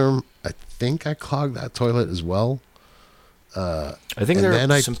bathroom. I think I clogged that toilet as well. I think there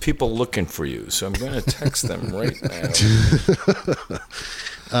are some people looking for you, so I'm going to text them right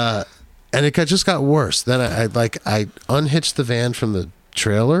now. And it just got worse. Then I unhitched the van from the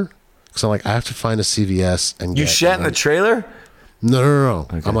trailer. So I'm like, I have to find a CVS and you shat in the trailer? No.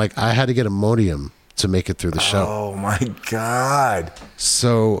 Okay. I'm like, I had to get Imodium to make it through the show. Oh my God.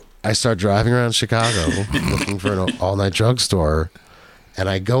 So I start driving around Chicago looking for an all-night drugstore, and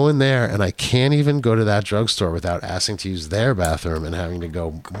I go in there and I can't even go to that drugstore without asking to use their bathroom and having to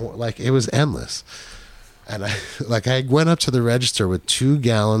go more, like, it was endless. And I went up to the register with 2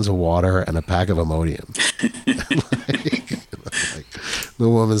 gallons of water and a pack of Imodium. The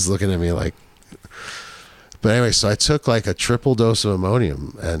woman's looking at me like. But anyway, so I took like a triple dose of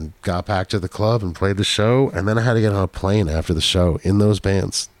Imodium and got back to the club and played the show. And then I had to get on a plane after the show in those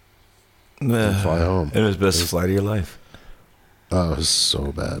bands and fly home. It was the best flight of your life. Oh, it was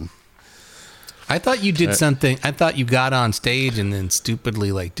so bad. I thought you did something. I thought you got on stage and then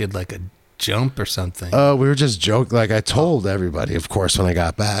stupidly like did like a jump or something. Oh, we were just joking. Like I told everybody, of course, when I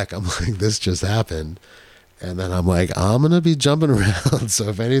got back, I'm like, this just happened. And then I'm like, I'm going to be jumping around. So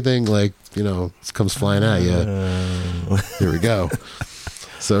if anything, like, comes flying at you, here we go.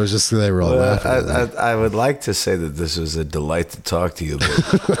 So it was just, they were all laughing. I would like to say that this was a delight to talk to you,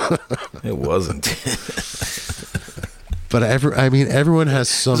 but it wasn't. But everyone has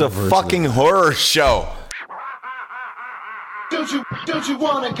some. It was a fucking horror show. Don't you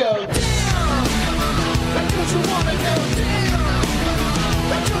want to go down? Don't you want to go down?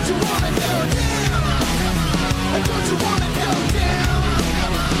 Don't you want to go down? Don't you want to go down?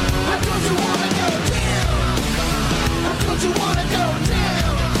 Don't you want to go down? Don't you want to go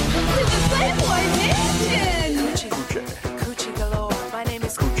down? To the Playboy Mansion. Coochie galore. My name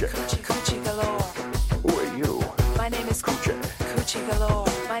is Coochie galore. Who are you? My name is Coochie galore.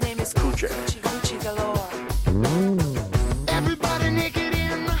 My name is Coochie galore. Everybody naked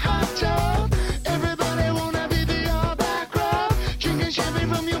in the hot tub. Everybody wanna be the all back rub. Drinking champagne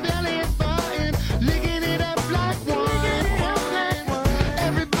from your belly button. Licking it up like wine.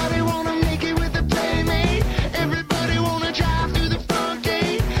 Everybody wanna make it with a playmate. Everybody wanna drive through the front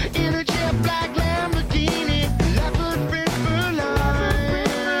gate in a jet black Lamborghini. Leopard print for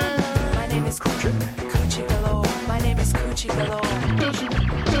life. My name is Coochie galore. My name is Coochie galore. Don't you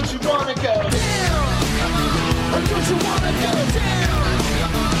wanna go down? Don't you wanna go down?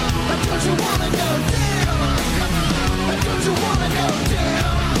 Don't you wanna go down? Don't you wanna go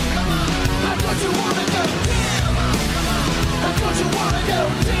down? Don't you wanna go down? Don't you wanna go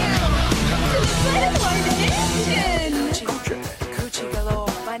down? To the Playboy Mansion. Coochie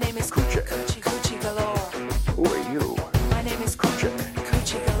galore. My name is Coochie galore. Who are you? My name is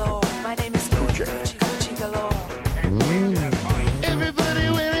Coochie galore. My name is Coochie galore. Everybody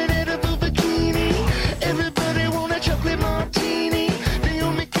wearing a edible bikini. Everybody want a chocolate martini.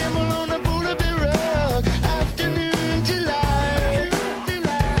 Naomi Campbell on a Buddha rug. Afternoon delight.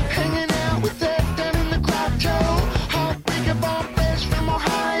 Hanging out with that down in the grotto. Heartbreaker bomb fresh from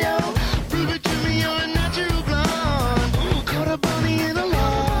Ohio. Prove it to me you're a natural blonde. Ooh, caught a bunny in a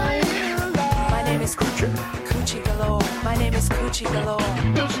lie. My name is Coochie galore. My name is Coochie galore.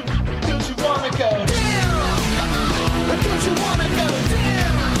 Don't you wanna go down? Don't you wanna go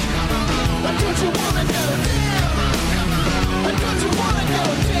down? Don't you wanna go down? Don't you wanna go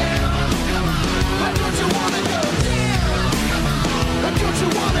down? Don't you wanna go down? Don't you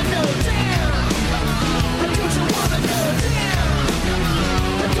wanna go down? Don't you wanna go down?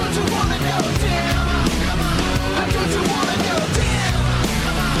 Don't you wanna go down? Don't you wanna go down?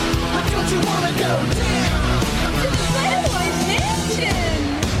 Don't you wanna go down? To the Playboy Mansion.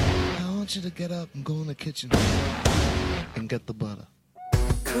 I want you to get up and go in the kitchen and get the butter.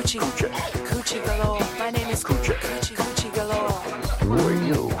 Coochie galore. My name is Coochie galore. Who are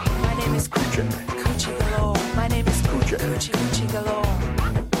you? My name is Coochie galore. My name is Coochie galore.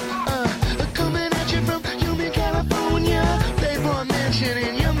 Coming at you from Yumi, California. Playboy Mansion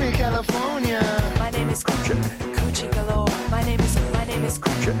in Yumi, California. My name is Coochie galore. My name is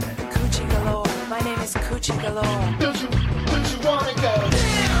Coochie galore. My name is Coochie galore. Don't you wanna go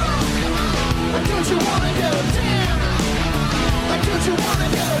down? Don't you wanna go down? Don't you wanna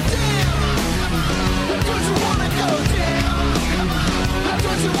go down?